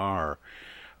books are.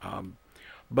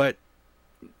 But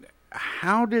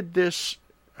how did this?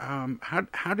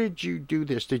 How did you do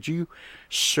this? Did you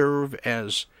serve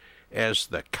as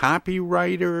the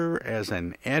copywriter, as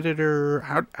an editor?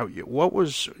 What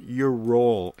was your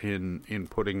role in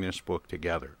putting this book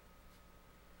together?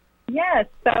 Yes,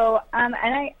 so and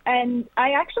I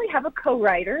actually have a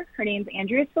co-writer. Her name's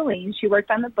Andrea Celine. She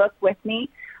worked on the book with me.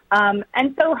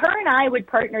 And so her and I would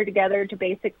partner together to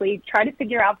basically try to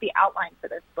figure out the outline for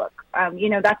this book.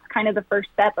 That's kind of the first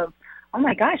step of, oh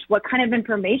my gosh, what kind of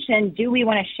information do we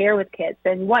want to share with kids?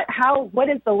 And what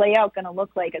is the layout going to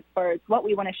look like as far as what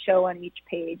we want to show on each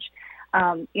page?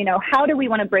 How do we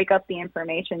want to break up the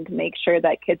information to make sure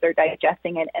that kids are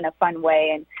digesting it in a fun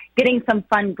way and getting some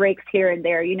fun breaks here and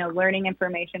there, learning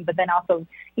information, but then also,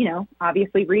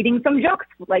 obviously reading some jokes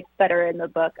that are in the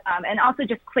book, and also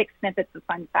just quick snippets of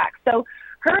fun facts. So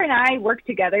her and I worked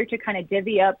together to kind of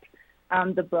divvy up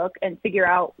the book and figure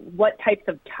out what types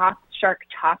of shark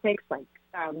topics like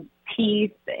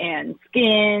teeth and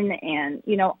skin and,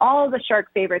 all of the shark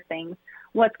favorite things,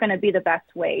 what's going to be the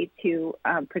best way to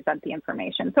present the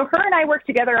information. So her and I worked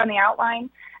together on the outline,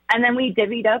 and then we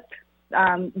divvied up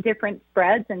different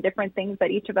spreads and different things that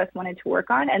each of us wanted to work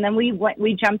on, and then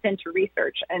we jumped into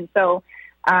research. And so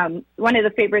one of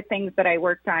the favorite things that I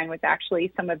worked on was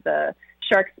actually some of the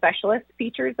shark specialist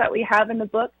features that we have in the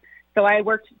book. So I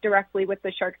worked directly with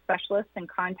the shark specialists and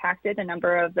contacted a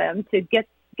number of them to get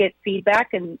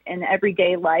feedback in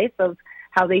everyday life of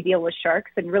how they deal with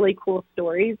sharks and really cool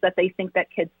stories that they think that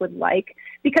kids would like,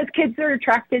 because kids are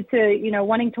attracted to,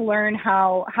 wanting to learn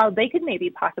how they could maybe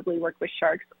possibly work with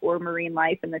sharks or marine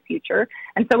life in the future.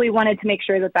 And so we wanted to make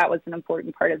sure that was an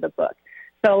important part of the book.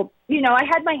 So, I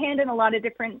had my hand in a lot of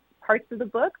different parts of the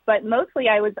book, but mostly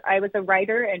I was a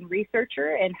writer and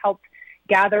researcher and helped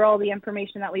gather all the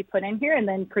information that we put in here and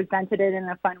then presented it in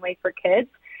a fun way for kids.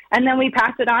 And then we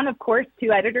pass it on, of course,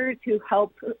 to editors who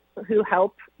help,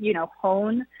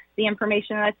 hone the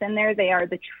information that's in there. They are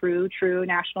the true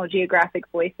National Geographic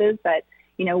voices that,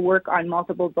 work on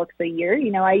multiple books a year.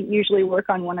 I usually work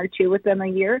on one or two with them a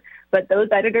year, but those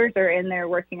editors are in there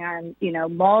working on,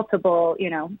 multiple,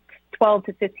 12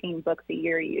 to 15 books a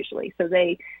year usually. So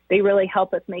they really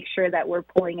help us make sure that we're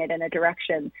pulling it in a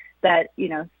direction that,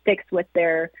 sticks with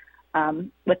their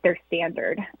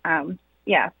standard.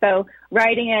 So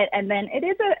writing it, and then it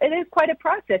is quite a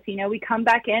process. We come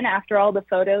back in after all the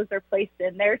photos are placed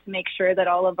in there to make sure that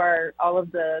all of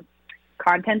the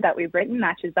content that we've written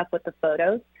matches up with the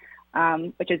photos,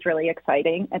 which is really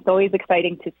exciting. It's always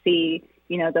exciting to see,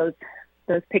 those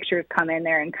pictures come in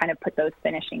there and kind of put those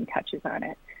finishing touches on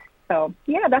it. So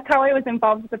that's how I was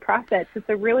involved with the process. It's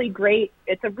a really great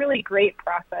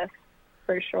process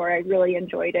for sure. I really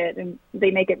enjoyed it, and they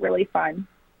make it really fun.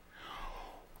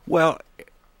 Well,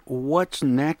 what's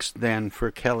next then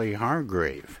for Kelly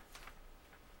Hargrave?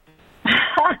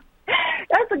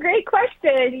 That's a great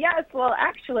question. Yes, well,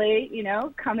 actually,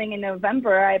 coming in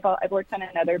November, I've worked on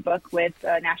another book with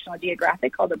National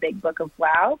Geographic called The Big Book of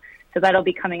Wow. So that'll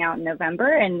be coming out in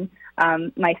November, and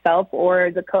myself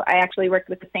I actually worked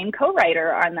with the same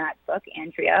co-writer on that book,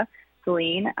 Andrea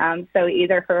Celine. So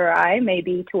either her or I may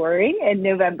be touring in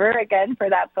November again for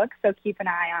that book, so keep an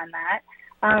eye on that.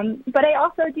 But I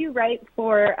also do write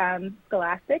for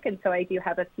Scholastic, and so I do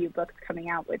have a few books coming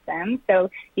out with them. So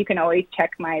you can always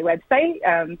check my website,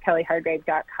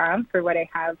 kellyhargrave.com, for what I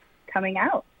have coming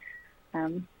out.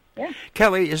 Yeah.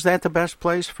 Kelly, is that the best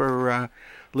place for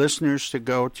listeners to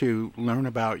go to learn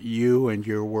about you and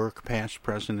your work, past,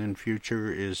 present, and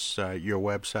future, is your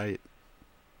website?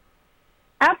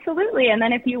 Absolutely. And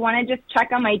then if you want to just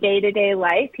check on my day-to-day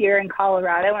life here in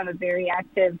Colorado, I'm a very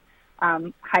active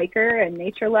hiker and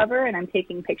nature lover, and I'm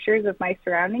taking pictures of my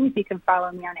surroundings. You can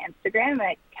follow me on Instagram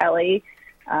at Kelly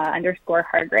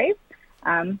 _Hargrave.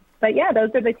 But yeah, those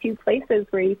are the two places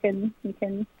where you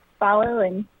can follow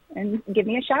and give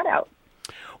me a shout out.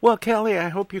 Well, Kelly, I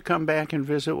hope you come back and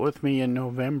visit with me in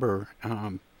November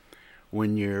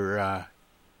when you're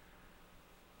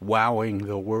wowing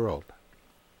the world.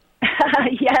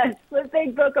 Yes, the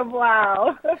big book of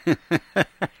wow.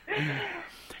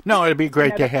 No, it'd be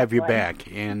great to have you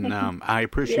back, and I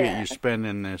appreciate you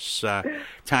spending this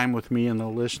time with me and the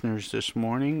listeners this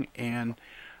morning, and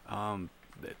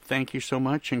thank you so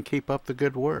much, and keep up the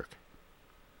good work.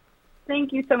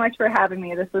 Thank you so much for having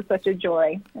me. This was such a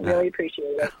joy. I really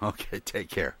appreciate it. Okay, take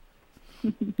care.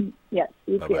 Yes,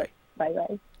 you Bye-bye. too.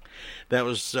 Bye-bye. That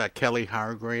was Kelly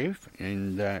Hargrave,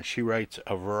 and she writes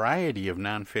a variety of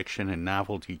nonfiction and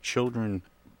novelty children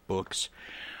books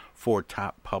for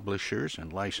top publishers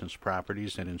and licensed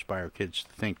properties that inspire kids to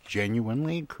think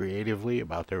genuinely, creatively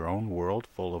about their own world,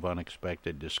 full of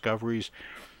unexpected discoveries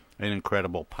and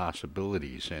incredible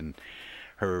possibilities. And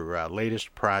her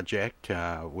latest project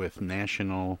with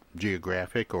National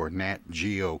Geographic, or Nat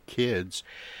Geo Kids,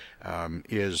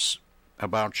 is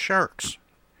about sharks.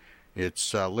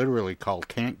 It's literally called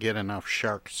Can't Get Enough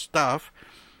Shark Stuff.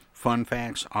 Fun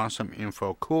facts, awesome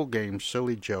info, cool games,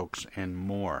 silly jokes, and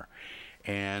more.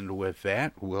 And with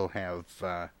that, we'll have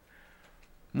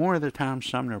more of the Tom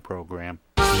Sumner program.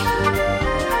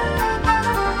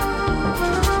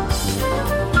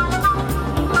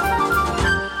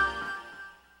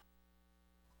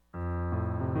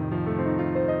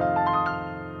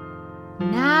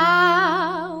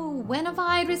 Now, when a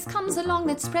virus comes along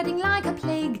that's spreading like a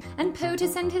plague, and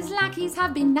POTUS and his lackeys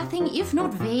have been nothing if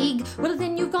not vague, well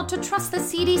then you've got to trust the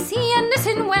CDC and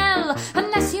listen well,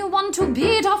 unless you want to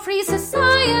bid our free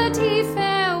society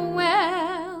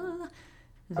farewell.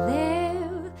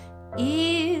 There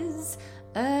is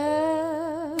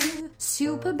a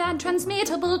super bad,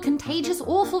 transmittable, contagious,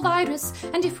 awful virus,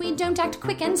 and if we don't act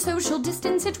quick and social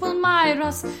distance, it will mire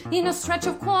us in a stretch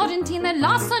of quarantine that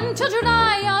lasts until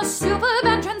July. A super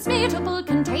bad, transmittable,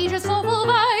 contagious, awful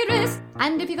virus.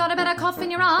 And if you got a better cough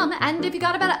in your arm, and if you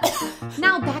got a better...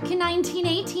 Now, back in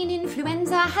 1918,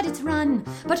 influenza had its run,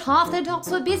 but half the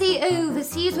docs were busy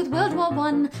overseas with World War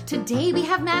I. Today we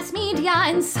have mass media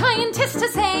and scientists to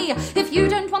say, if you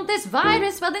don't want this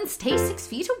virus, well then stay 6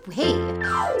 feet away.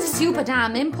 Super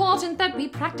damn important that we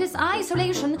practice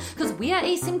isolation, because we're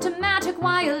asymptomatic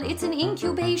while it's in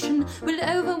incubation. We'll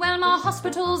overwhelm our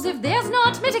hospitals if there's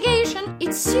not mitigation.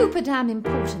 It's super damn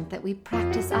important that we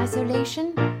practice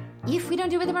isolation. If we don't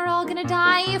do it, then we're all gonna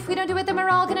die. If we don't do it, then we're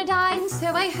all gonna die. And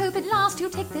so I hope at last you'll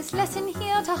take this lesson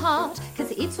here to heart, because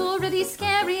it's already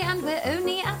scary and we're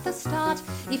only at the start.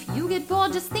 If you get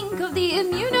bored, just think of the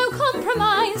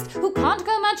immunocompromised, who can't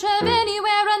go much of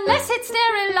anywhere unless it's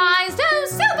sterilized. Oh,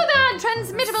 super bad,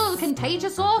 transmittable,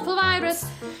 contagious, awful virus.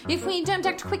 If we don't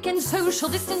act quick and social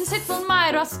distance, it will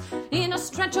mire us in a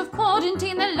stretch of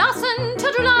quarantine that lasts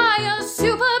until July. A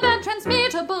super bad,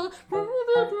 transmittable,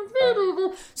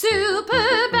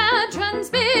 super bad,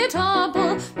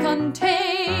 transmittable,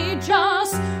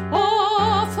 contagious,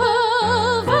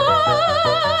 awful virus.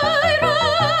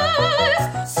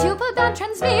 Super bad,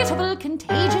 transmittable,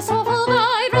 contagious, awful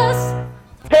virus.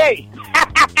 Hey,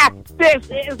 this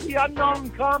is the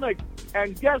Unknown Comic,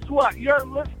 and guess what? You're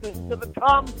listening to the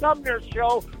Tom Sumner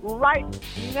Show right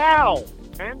now.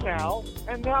 And now,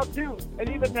 and now too, and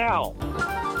even now.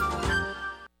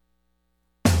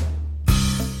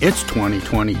 It's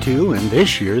 2022, and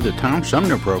this year the Tom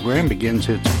Sumner program begins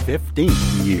its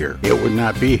 15th year. It would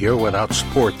not be here without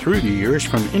support through the years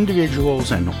from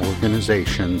individuals and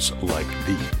organizations like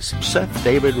these. Seth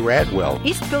David Radwell,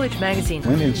 East Village Magazine,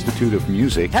 Flint Institute of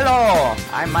Music, Hello,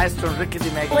 I'm Maestro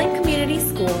Rickety Mag, Flint Community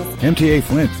Schools, MTA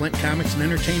Flint, Flint Comics and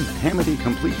Entertainment, Hamady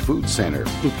Complete Food Center,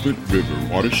 the Flint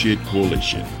River Watershed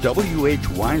Coalition, W.H.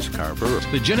 Wisecarver,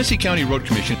 the Genesee County Road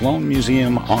Commission, Lone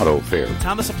Museum Auto Fair,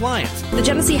 Thomas Appliance, the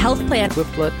Genesee Health Plan,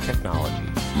 Quicklet Technology,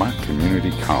 Mott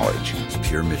Community College,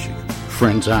 Pure Michigan.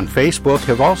 Friends on Facebook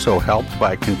have also helped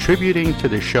by contributing to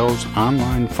the show's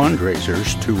online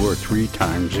fundraisers 2 or 3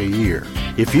 times a year.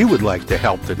 If you would like to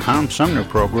help the Tom Sumner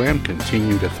program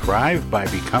continue to thrive by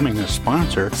becoming a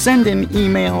sponsor, send an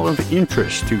email of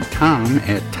interest to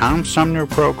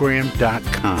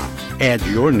tom@tomsumnerprogram.com. Add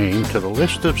your name to the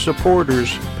list of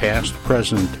supporters, past,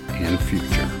 present, and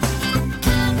future.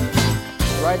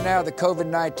 Right now, the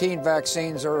COVID-19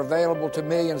 vaccines are available to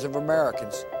millions of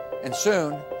Americans, and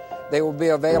soon they will be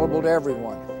available to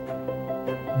everyone.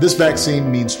 This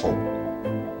vaccine means hope.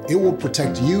 It will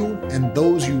protect you and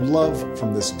those you love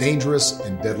from this dangerous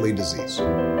and deadly disease. I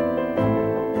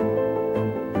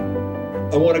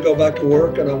want to go back to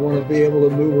work and I want to be able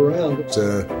to move around.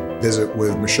 To visit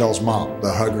with Michelle's mom,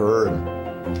 to hug her and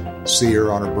see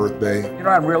her on her birthday. You know what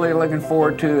I'm really looking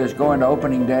forward to is going to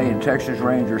opening day in Texas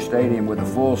Ranger Stadium with a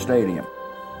full stadium.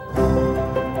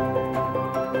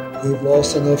 We've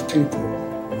lost enough people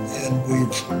and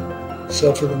we've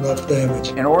suffered enough damage.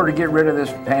 In order to get rid of this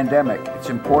pandemic, it's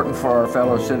important for our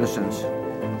fellow citizens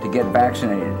to get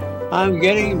vaccinated. I'm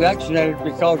getting vaccinated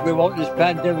because we want this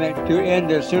pandemic to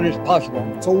end as soon as possible.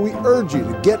 So we urge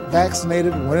you to get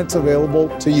vaccinated when it's available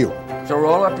to you. So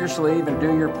roll up your sleeve and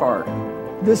do your part.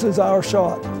 This is our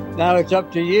shot. Now it's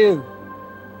up to you.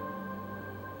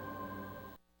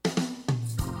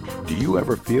 Do you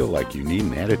ever feel like you need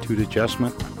an attitude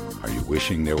adjustment? Are you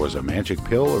wishing there was a magic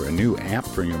pill or a new app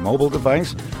for your mobile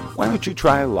device? Why don't you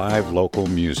try live local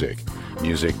music?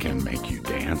 Music can make you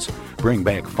dance, bring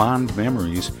back fond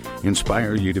memories,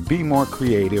 inspire you to be more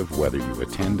creative, whether you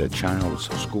attend a child's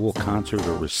school concert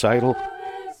or recital,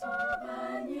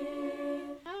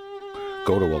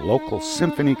 go to a local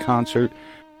symphony concert,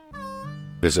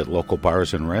 visit local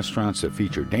bars and restaurants that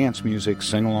feature dance music,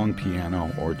 sing-along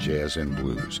piano, or jazz and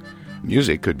blues.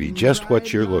 Music could be just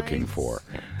what you're looking for.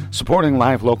 Supporting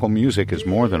live local music is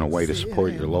more than a way to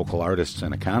support your local artists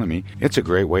and economy. It's a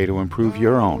great way to improve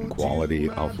your own quality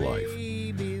of life.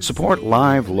 Support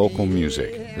live local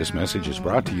music. This message is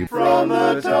brought to you from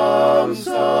the Tom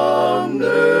Sumner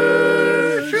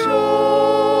Show.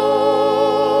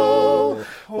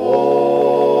 Oh,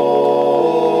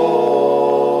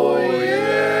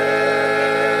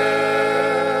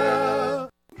 yeah.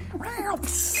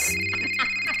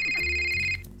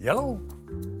 Yellow?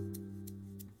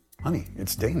 Honey,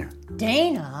 it's Dana.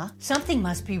 Dana? Something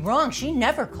must be wrong. She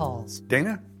never calls.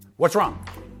 Dana, what's wrong?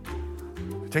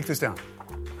 Take this down.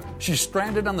 She's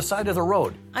stranded on the side of the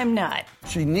road. I'm not.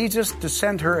 She needs us to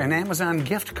send her an Amazon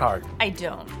gift card. I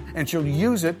don't. And she'll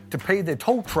use it to pay the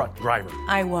tow truck driver.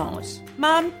 I won't.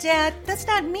 Mom, Dad, that's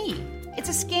not me. It's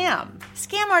a scam.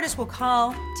 Scam artists will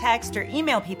call, text, or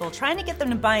email people trying to get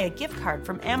them to buy a gift card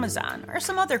from Amazon or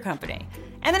some other company,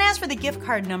 and then ask for the gift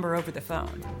card number over the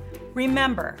phone.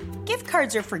 Remember, gift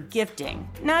cards are for gifting,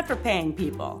 not for paying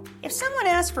people. If someone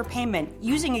asks for payment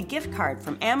using a gift card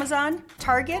from Amazon,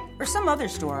 Target, or some other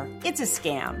store, it's a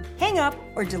scam. Hang up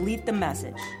or delete the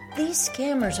message. These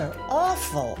scammers are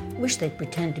awful. Wish they'd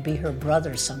pretend to be her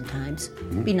brother sometimes.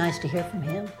 Be nice to hear from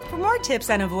him. For more tips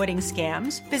on avoiding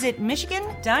scams, visit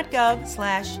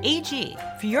michigan.gov/AG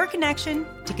for your connection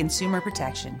to consumer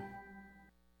protection.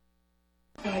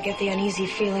 I get the uneasy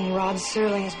feeling Rod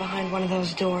Serling is behind one of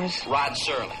those doors. Rod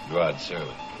Serling. Rod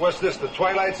Serling. What's this, the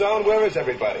Twilight Zone? Where is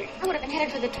everybody? I would have been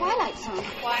headed for the Twilight Zone.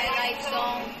 Twilight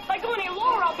Zone? If I go any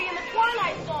lower, I'll be in the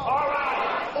Twilight Zone. All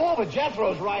right. Oh, but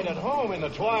Jethro's right at home in the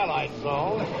Twilight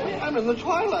Zone. I'm in the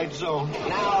Twilight Zone.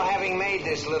 Now, having made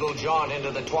this little jaunt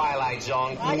into the Twilight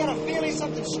Zone, I got a feeling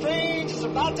something strange is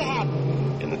about to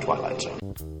happen in the Twilight Zone.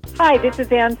 Hi, this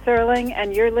is Ann Serling,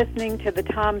 and you're listening to the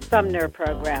Tom Sumner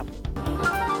Program.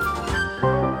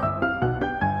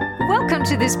 Welcome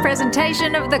to this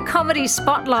presentation of the Comedy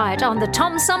Spotlight on the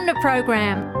Tom Sumner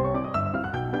Program.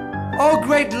 Oh,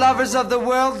 great lovers of the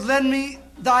world, lend me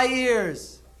thy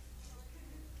ears.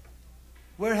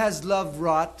 Where has love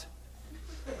wrought?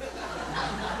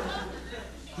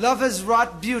 Love has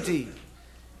wrought beauty.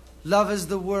 Love is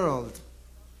the world.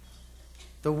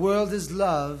 The world is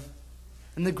love,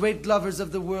 and the great lovers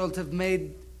of the world have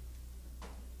made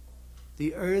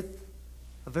the earth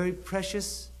a very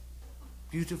precious,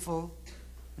 beautiful,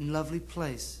 and lovely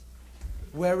place.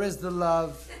 Where is the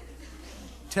love?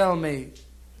 Tell me.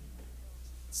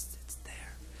 It's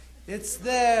there. It's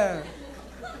there.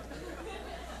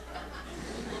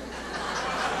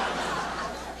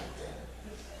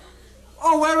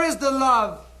 Oh, where is the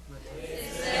love?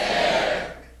 It's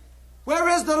there. Where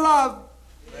is the love?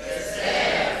 It's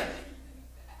there.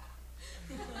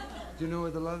 Do you know where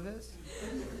the love is?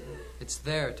 It's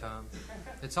there, Tom.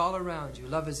 It's all around you.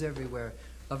 Love is everywhere.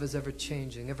 Love is ever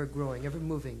changing, ever growing, ever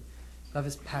moving. Love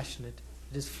is passionate.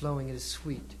 It is flowing. It is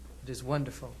sweet. It is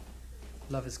wonderful.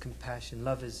 Love is compassion.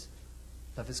 Love is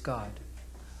God.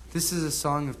 This is a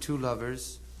song of two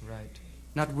lovers. Right.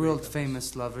 Not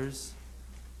world-famous lovers.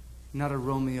 Not a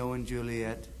Romeo and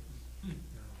Juliet.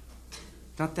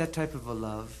 Not that type of a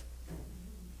love.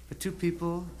 But two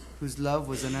people whose love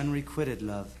was an unrequited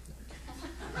love.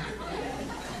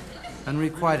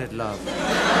 Unrequited love.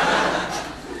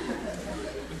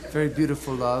 very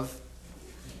beautiful love,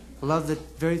 a love that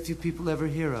very few people ever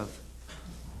hear of.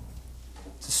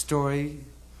 It's a story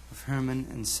of Herman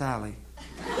and Sally.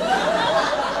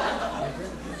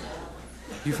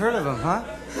 You've heard of them, huh?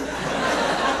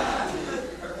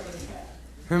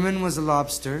 Herman was a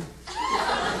lobster,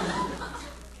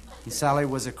 and Sally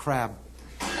was a crab.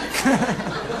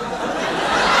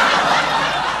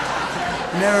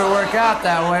 Never work out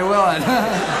that way, will it?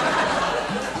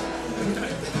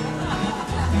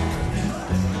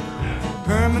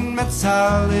 Herman met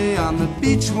Sally on the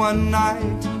beach one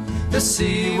night. The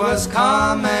sea was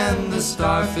calm and the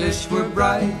starfish were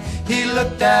bright. He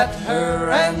looked at her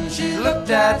and she looked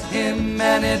at him,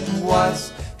 and it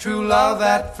was true love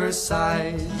at first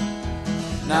sight.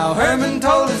 Now Herman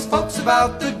told his folks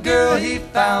about the girl he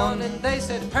found, and they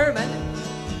said, Herman,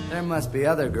 there must be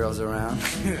other girls around.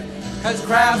 'Cause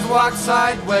crabs walk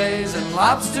sideways and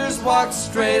lobsters walk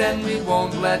straight, and we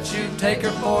won't let you take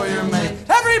her for your mate.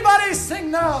 Everybody sing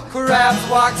now! Crabs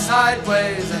walk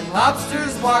sideways and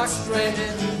lobsters walk straight,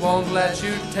 and we won't let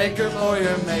you take her for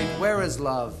your mate. Where is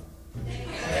love?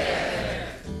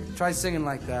 Try singing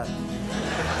like that.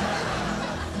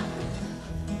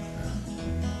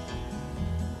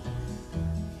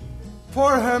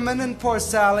 Poor Herman and poor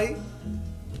Sally.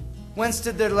 Whence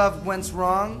did their love whence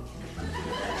wrong?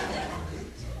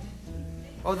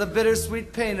 Oh, the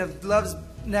bittersweet pain of love's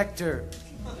nectar.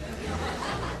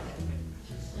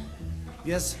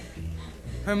 Yes,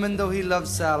 Herman, though he loved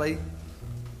Sally,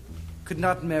 could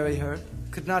not marry her,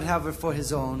 could not have her for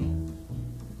his own.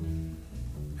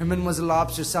 Herman was a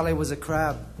lobster, Sally was a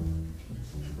crab.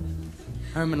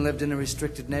 Herman lived in a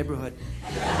restricted neighborhood.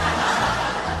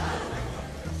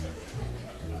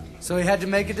 So he had to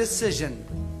make a decision.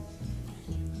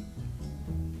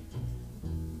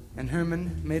 And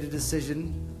Herman made a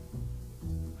decision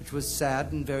which was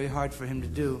sad and very hard for him to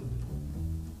do.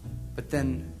 But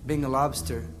then, being a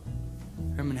lobster,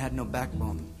 Herman had no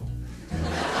backbone.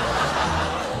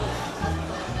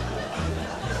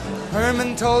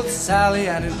 Herman told Sally,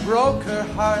 and it broke her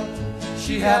heart.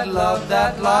 She had loved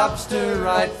that lobster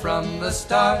right from the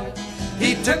start.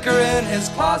 He took her in his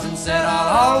claws and said,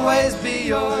 I'll always be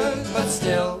yours, but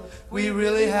still, we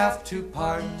really have to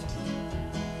part.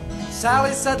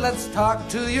 Sally said, let's talk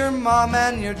to your mom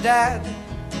and your dad.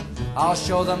 I'll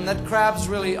show them that crabs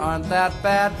really aren't that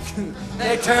bad.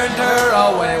 They turned her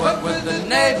away, what would the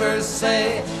neighbors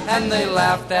say? And they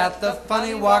laughed at the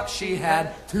funny walk she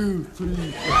had. 2, 3,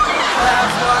 4.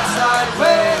 Crabs walk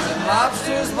sideways and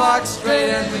lobsters walk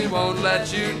straight, and we won't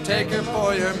let you take her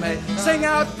for your mate. Sing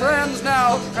out, friends,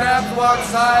 now. Crabs walk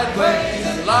sideways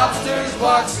and lobsters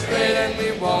walk straight, and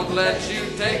we won't let you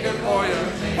take her for your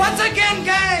mate. Once again,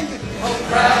 gang! Oh,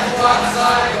 crabs walk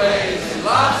sideways and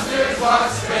lobsters walk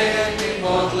straight, and we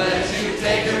won't let you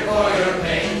take her for your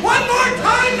mate. One more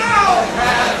time now!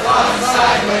 Crabs walk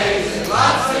sideways and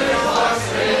lobsters walk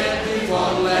straight, and we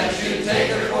won't let you take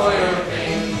her for your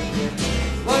mate.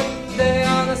 One day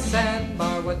on a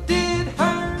sandbar, what did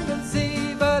Herman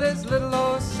see but his little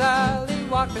old Sally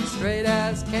walking straight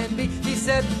as can be? He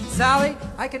said, Sally,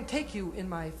 I can take you in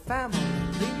my family.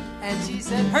 And she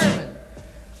said, Herman,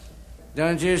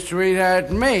 don't you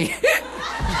sweetheart me.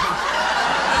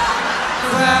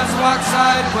 Crabs walk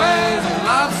sideways and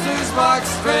lobsters walk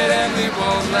straight, and we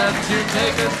won't let you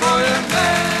take it for your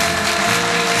man.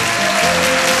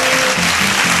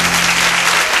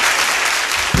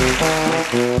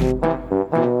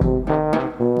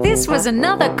 This was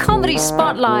another Comedy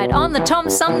Spotlight on the Tom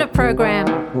Sumner Program.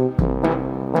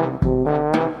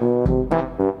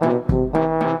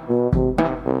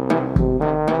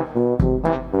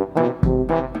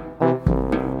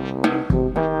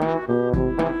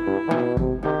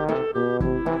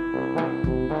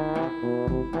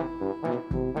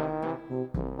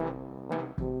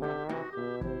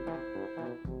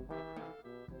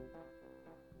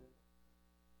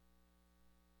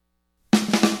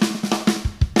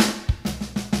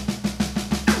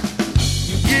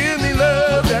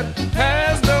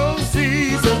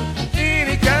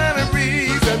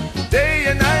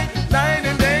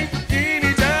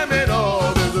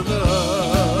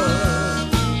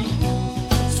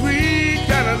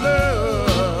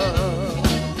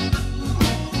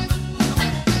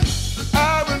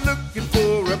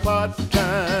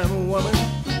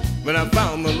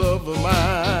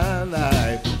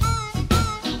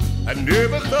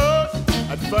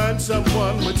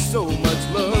 Someone with so much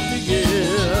love to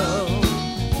give.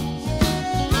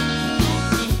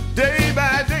 Day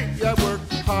by day I work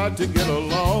hard to get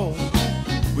along.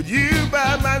 With you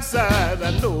by my side,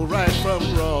 I know right from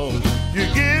wrong.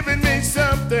 You're giving me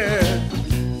something,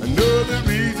 another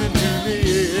reason to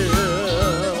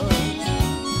live.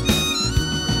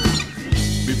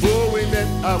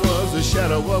 a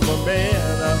shadow of a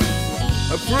man,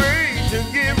 afraid to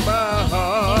give my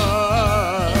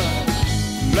heart.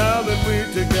 Now that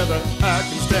we're together, I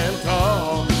can stand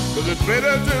tall, 'cause it's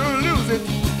better to lose it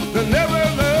than never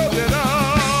love at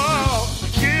all.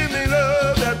 Give me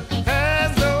love that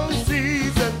has no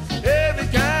season, every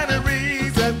kind of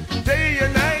reason, day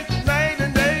and night, night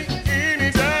and day,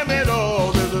 anytime at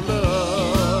all. There's a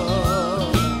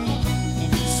love,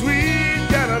 sweet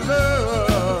kind of love.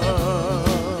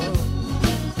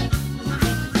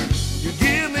 You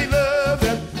give me love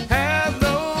that has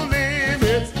no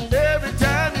limits, every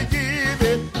time you give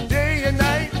it, day and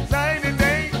night, night and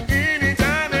day,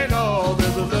 anytime at all.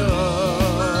 There's a love,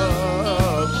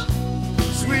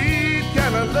 sweet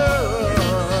kind of love.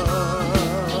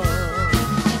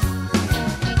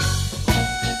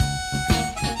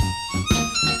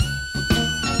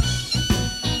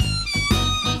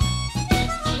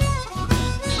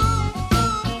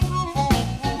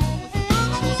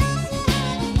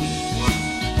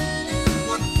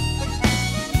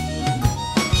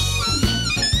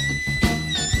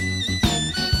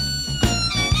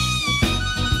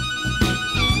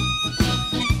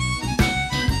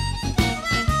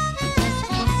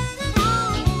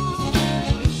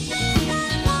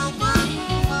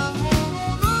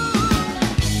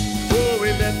 Before we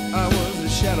met, I was a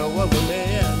shadow of a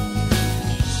man,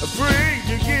 afraid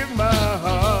to give my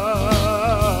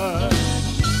heart.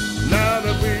 Now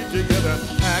that we're together,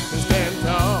 I can stand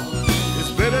tall.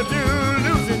 It's better to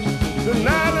lose it than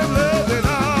not have love at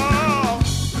all.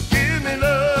 Give me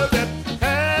love that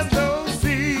has no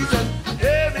season,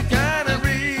 every kind of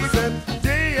reason,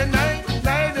 day and night,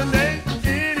 night and day,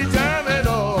 anytime at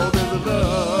all. There's a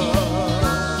love,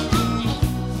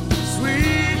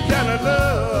 sweet kind of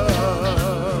love.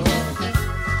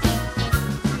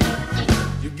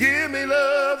 You give me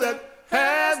love that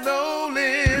has no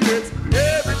limits,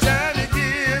 every time you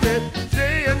give it,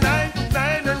 day and night,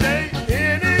 night and day,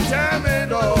 anytime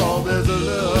at all. There's a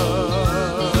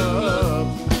love,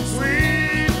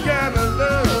 sweet kind of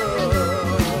love.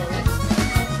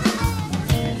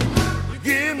 You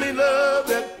give me love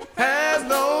that has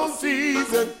no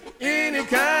season, any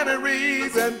kind of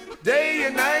reason, day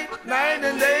and night, night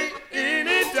and day,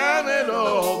 anytime at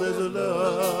all. There's a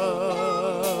love,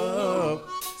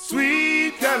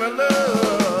 sweet kind of love.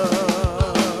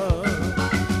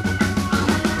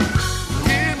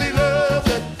 Give me love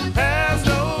that has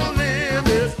no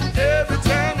limits, every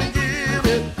time you give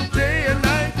it, day and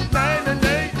night, night and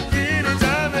day,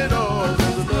 anytime at all.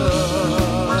 There's a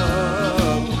love,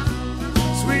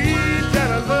 sweet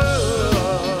kind of love.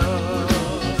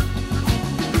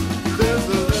 There's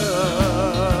a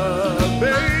love,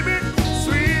 baby,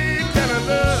 sweet kind of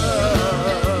love.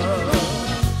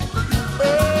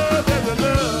 Oh, there's a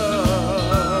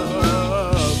love,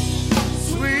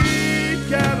 sweet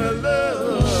kind of love.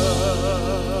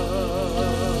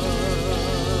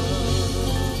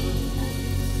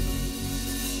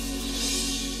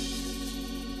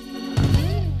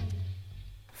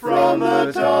 From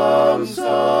the Tom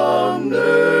Sumner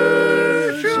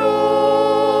Show.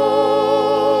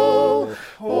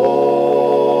 Oh,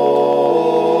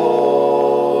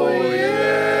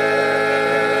 yeah.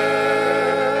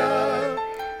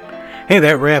 Hey,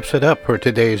 that wraps it up for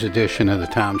today's edition of the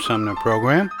Tom Sumner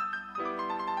program.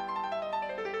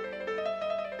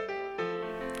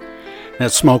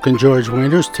 That's Smoking George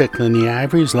Winters, tickling the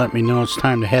ivories. Let me know it's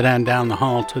time to head on down the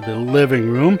hall to the living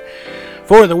room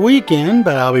for the weekend,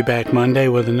 but I'll be back Monday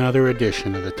with another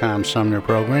edition of the Tom Sumner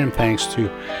program. Thanks to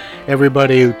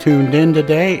everybody who tuned in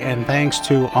today, and thanks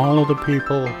to all of the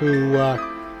people who I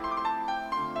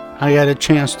got a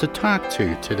chance to talk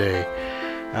to today,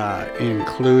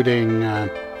 including,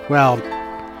 well,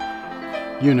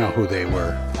 you know who they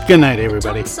were. Good night,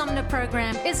 everybody. The Tom Sumner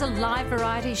program is a live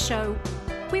variety show.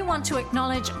 We want to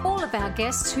acknowledge all of our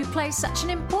guests who play such an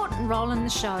important role in the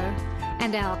show,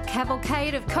 and our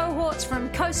cavalcade of cohorts from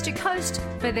coast to coast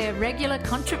for their regular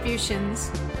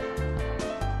contributions.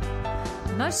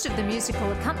 Most of the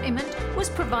musical accompaniment was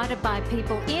provided by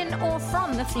people in or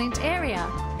from the Flint area.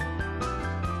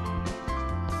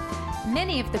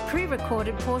 Many of the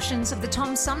pre-recorded portions of the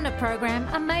Tom Sumner program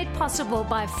are made possible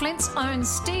by Flint's own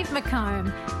Steve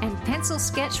McComb and Pencil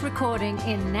Sketch Recording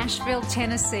in Nashville,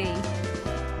 Tennessee.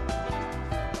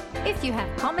 If you have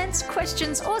comments,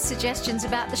 questions, or suggestions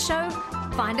about the show,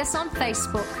 find us on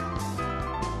Facebook.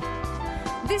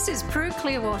 This is Prue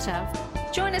Clearwater.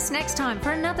 Join us next time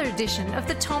for another edition of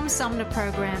the Tom Sumner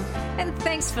program, and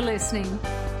thanks for listening.